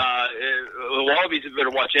 But the Wallabies have better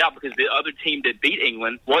watch out, because the other team that beat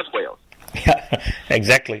England was Wales.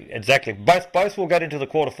 Exactly. Both will get into the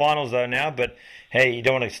quarterfinals though now, but hey, you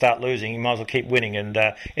don't want to start losing. You might as well keep winning, and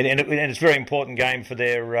it's a very important game for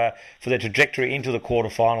their trajectory into the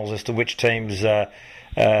quarterfinals as to which teams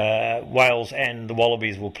Wales and the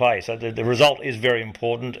Wallabies will play. So the result is very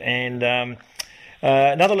important. And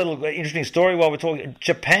another little interesting story while we're talking,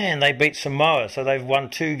 Japan, they beat Samoa, so they've won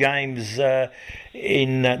 2 games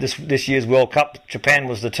in this year's World Cup. Japan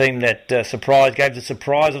was the team that gave the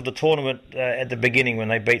surprise of the tournament at the beginning when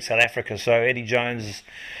they beat South Africa. So Eddie Jones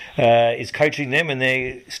is coaching them, and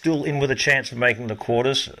they're still in with a chance of making the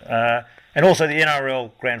quarters. And also the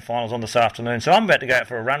NRL Grand Finals on this afternoon. So I'm about to go out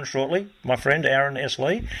for a run shortly, my friend Aaron S.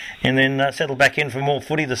 Lee, and then settle back in for more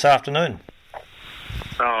footy this afternoon.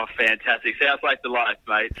 Oh, fantastic. Sounds like the life,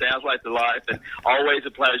 mate. Sounds like the life, and always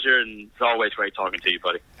a pleasure, and it's always great talking to you,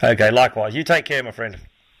 buddy. Okay, likewise. You take care, my friend.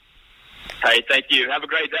 Hey, thank you. Have a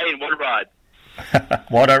great day, and what a ride.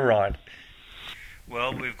 What a ride.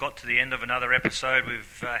 Well, we've got to the end of another episode.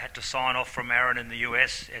 We've had to sign off from Aaron in the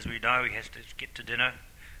US. As we know, he has to get to dinner.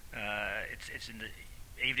 It's in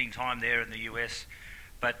the evening time there in the US.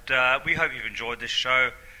 But we hope you've enjoyed this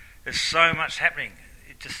show. There's so much happening.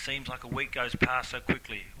 It just seems like a week goes past so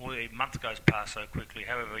quickly, or a month goes past so quickly,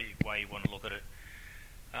 however way you want to look at it.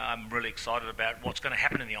 I'm really excited about what's going to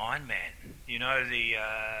happen in the Ironman. You know, the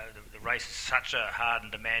race is such a hard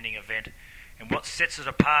and demanding event, and what sets it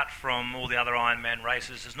apart from all the other Ironman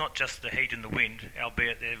races is not just the heat and the wind,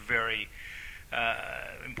 albeit they're very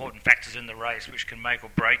important factors in the race which can make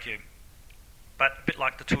or break you. But a bit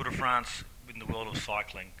like the Tour de France in the world of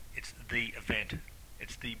cycling, it's the event.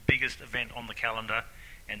 It's the biggest event on the calendar,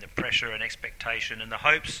 and the pressure and expectation and the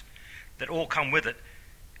hopes that all come with it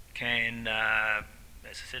can, as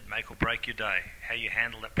I said, make or break your day. How you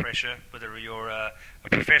handle that pressure, whether you're a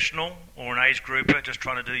professional or an age grouper just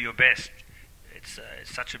trying to do your best. It's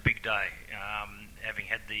such a big day. Having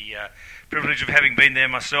had the privilege of having been there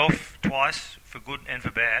myself twice, for good and for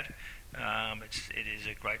bad, it is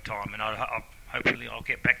a great time, and hopefully I'll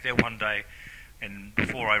get back there one day, and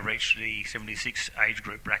before I reach the 76 age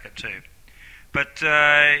group bracket too. But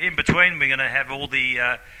in between, we're going to have all the,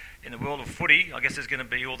 in the world of footy, I guess there's going to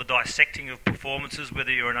be all the dissecting of performances,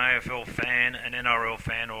 whether you're an AFL fan, an NRL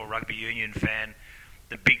fan, or a rugby union fan.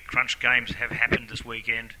 The big crunch games have happened this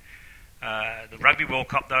weekend. The Rugby World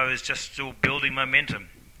Cup, though, is just still building momentum.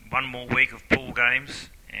 One more week of pool games,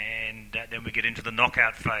 and then we get into the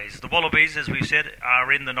knockout phase. The Wallabies, as we've said,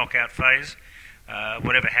 are in the knockout phase.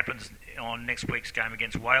 Whatever happens on next week's game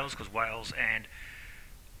against Wales, because Wales and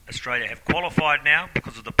Australia have qualified now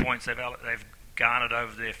because of the points they've garnered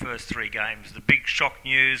over their first three games. The big shock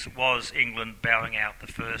news was England bowing out, the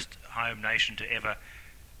first home nation to ever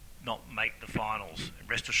not make the finals.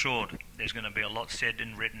 Rest assured, there's going to be a lot said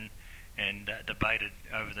and written and debated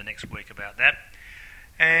over the next week about that.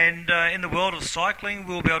 And in the world of cycling,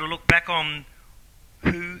 we'll be able to look back on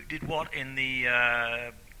who did what in the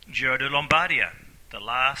Giro di Lombardia, the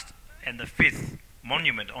last and the fifth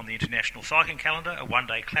monument on the international cycling calendar, a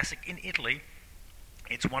one-day classic in Italy.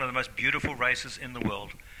 It's one of the most beautiful races in the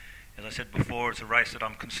world. As I said before, it's a race that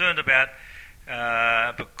I'm concerned about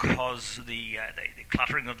because the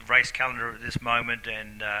cluttering of the race calendar at this moment,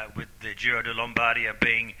 and with the Giro di Lombardia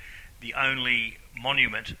being the only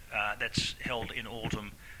monument that's held in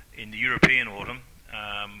autumn, in the European autumn,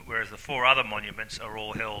 whereas the four other monuments are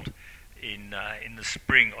all held in the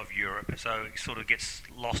spring of Europe. So it sort of gets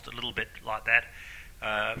lost a little bit like that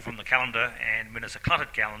from the calendar, and when it's a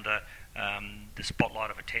cluttered calendar, the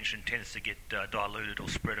spotlight of attention tends to get diluted or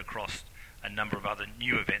spread across a number of other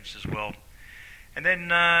new events as well. And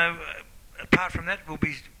then apart from that,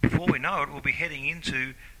 before we know it, we'll be heading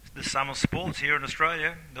into the summer sports here in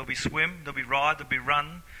Australia. There'll be swim, there'll be ride, there'll be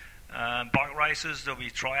run, bike races, there'll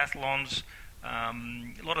be triathlons, a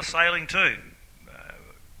lot of sailing too.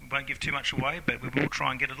 We won't give too much away, but we will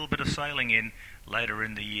try and get a little bit of sailing in later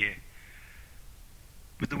in the year.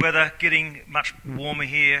 With the weather getting much warmer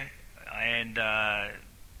here, and a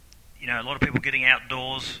lot of people getting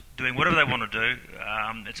outdoors, doing whatever they want to do,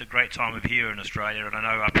 it's a great time of year in Australia, and I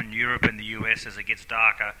know up in Europe and the US, as it gets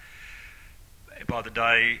darker by the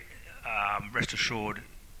day, rest assured,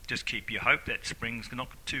 just keep your hope that spring's not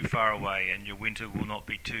too far away and your winter will not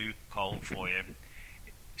be too cold for you.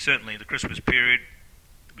 Certainly the Christmas period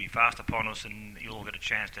will be fast upon us, and you'll all get a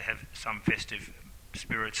chance to have some festive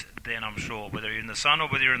spirits then, I'm sure, whether you're in the sun or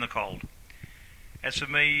whether you're in the cold. As for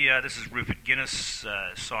me, this is Rupert Guinness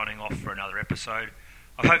signing off for another episode.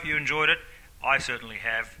 I hope you enjoyed it. I certainly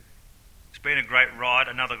have. It's been a great ride,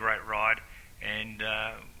 another great ride, and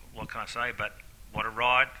what can I say, but what a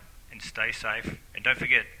ride, and stay safe, and don't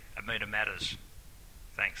forget, a meter matters.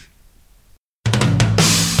 Thanks.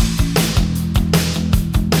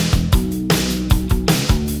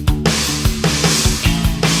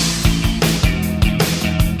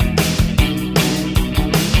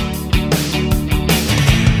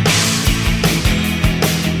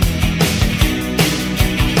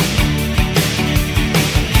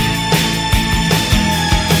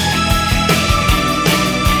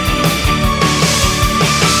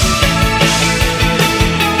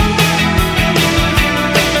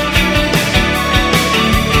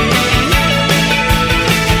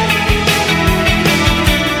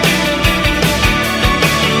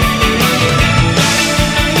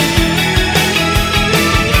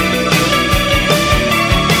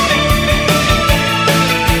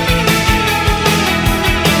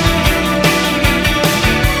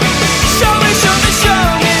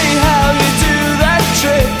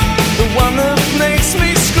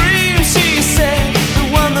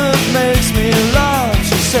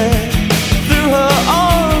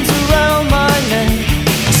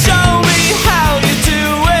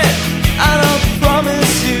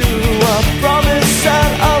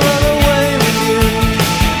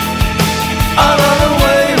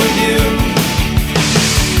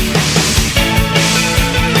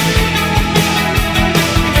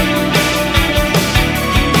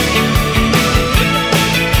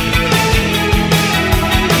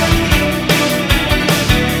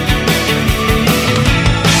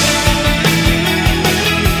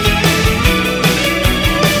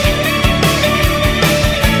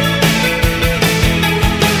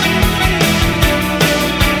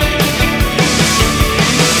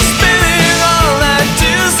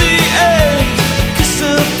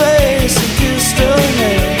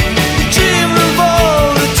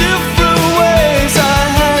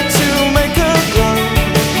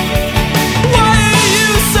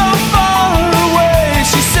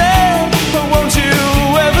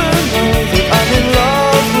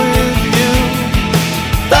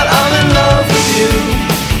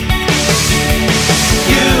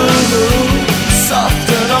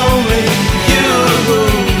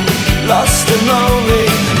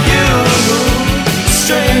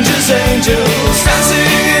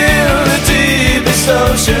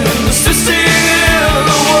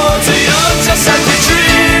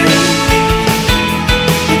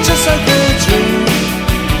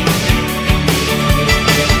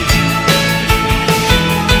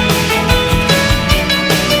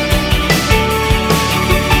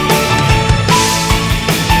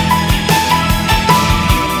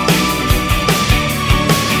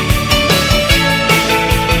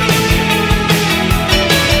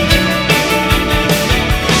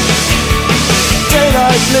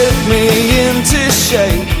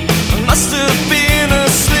 Must have been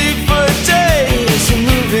asleep for days,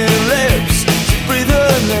 moving lips to breathe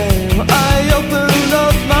her name. I opened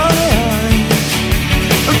up my eyes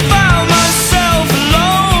and found myself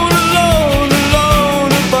alone, alone,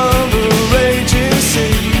 alone above a raging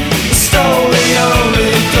sea. Stole the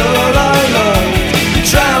only girl I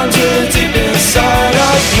loved, drowned her deep inside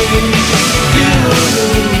of me. You,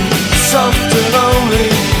 soft and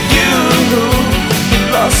lonely, you,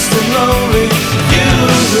 lost and lonely, you,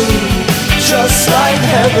 just like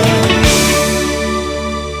heaven.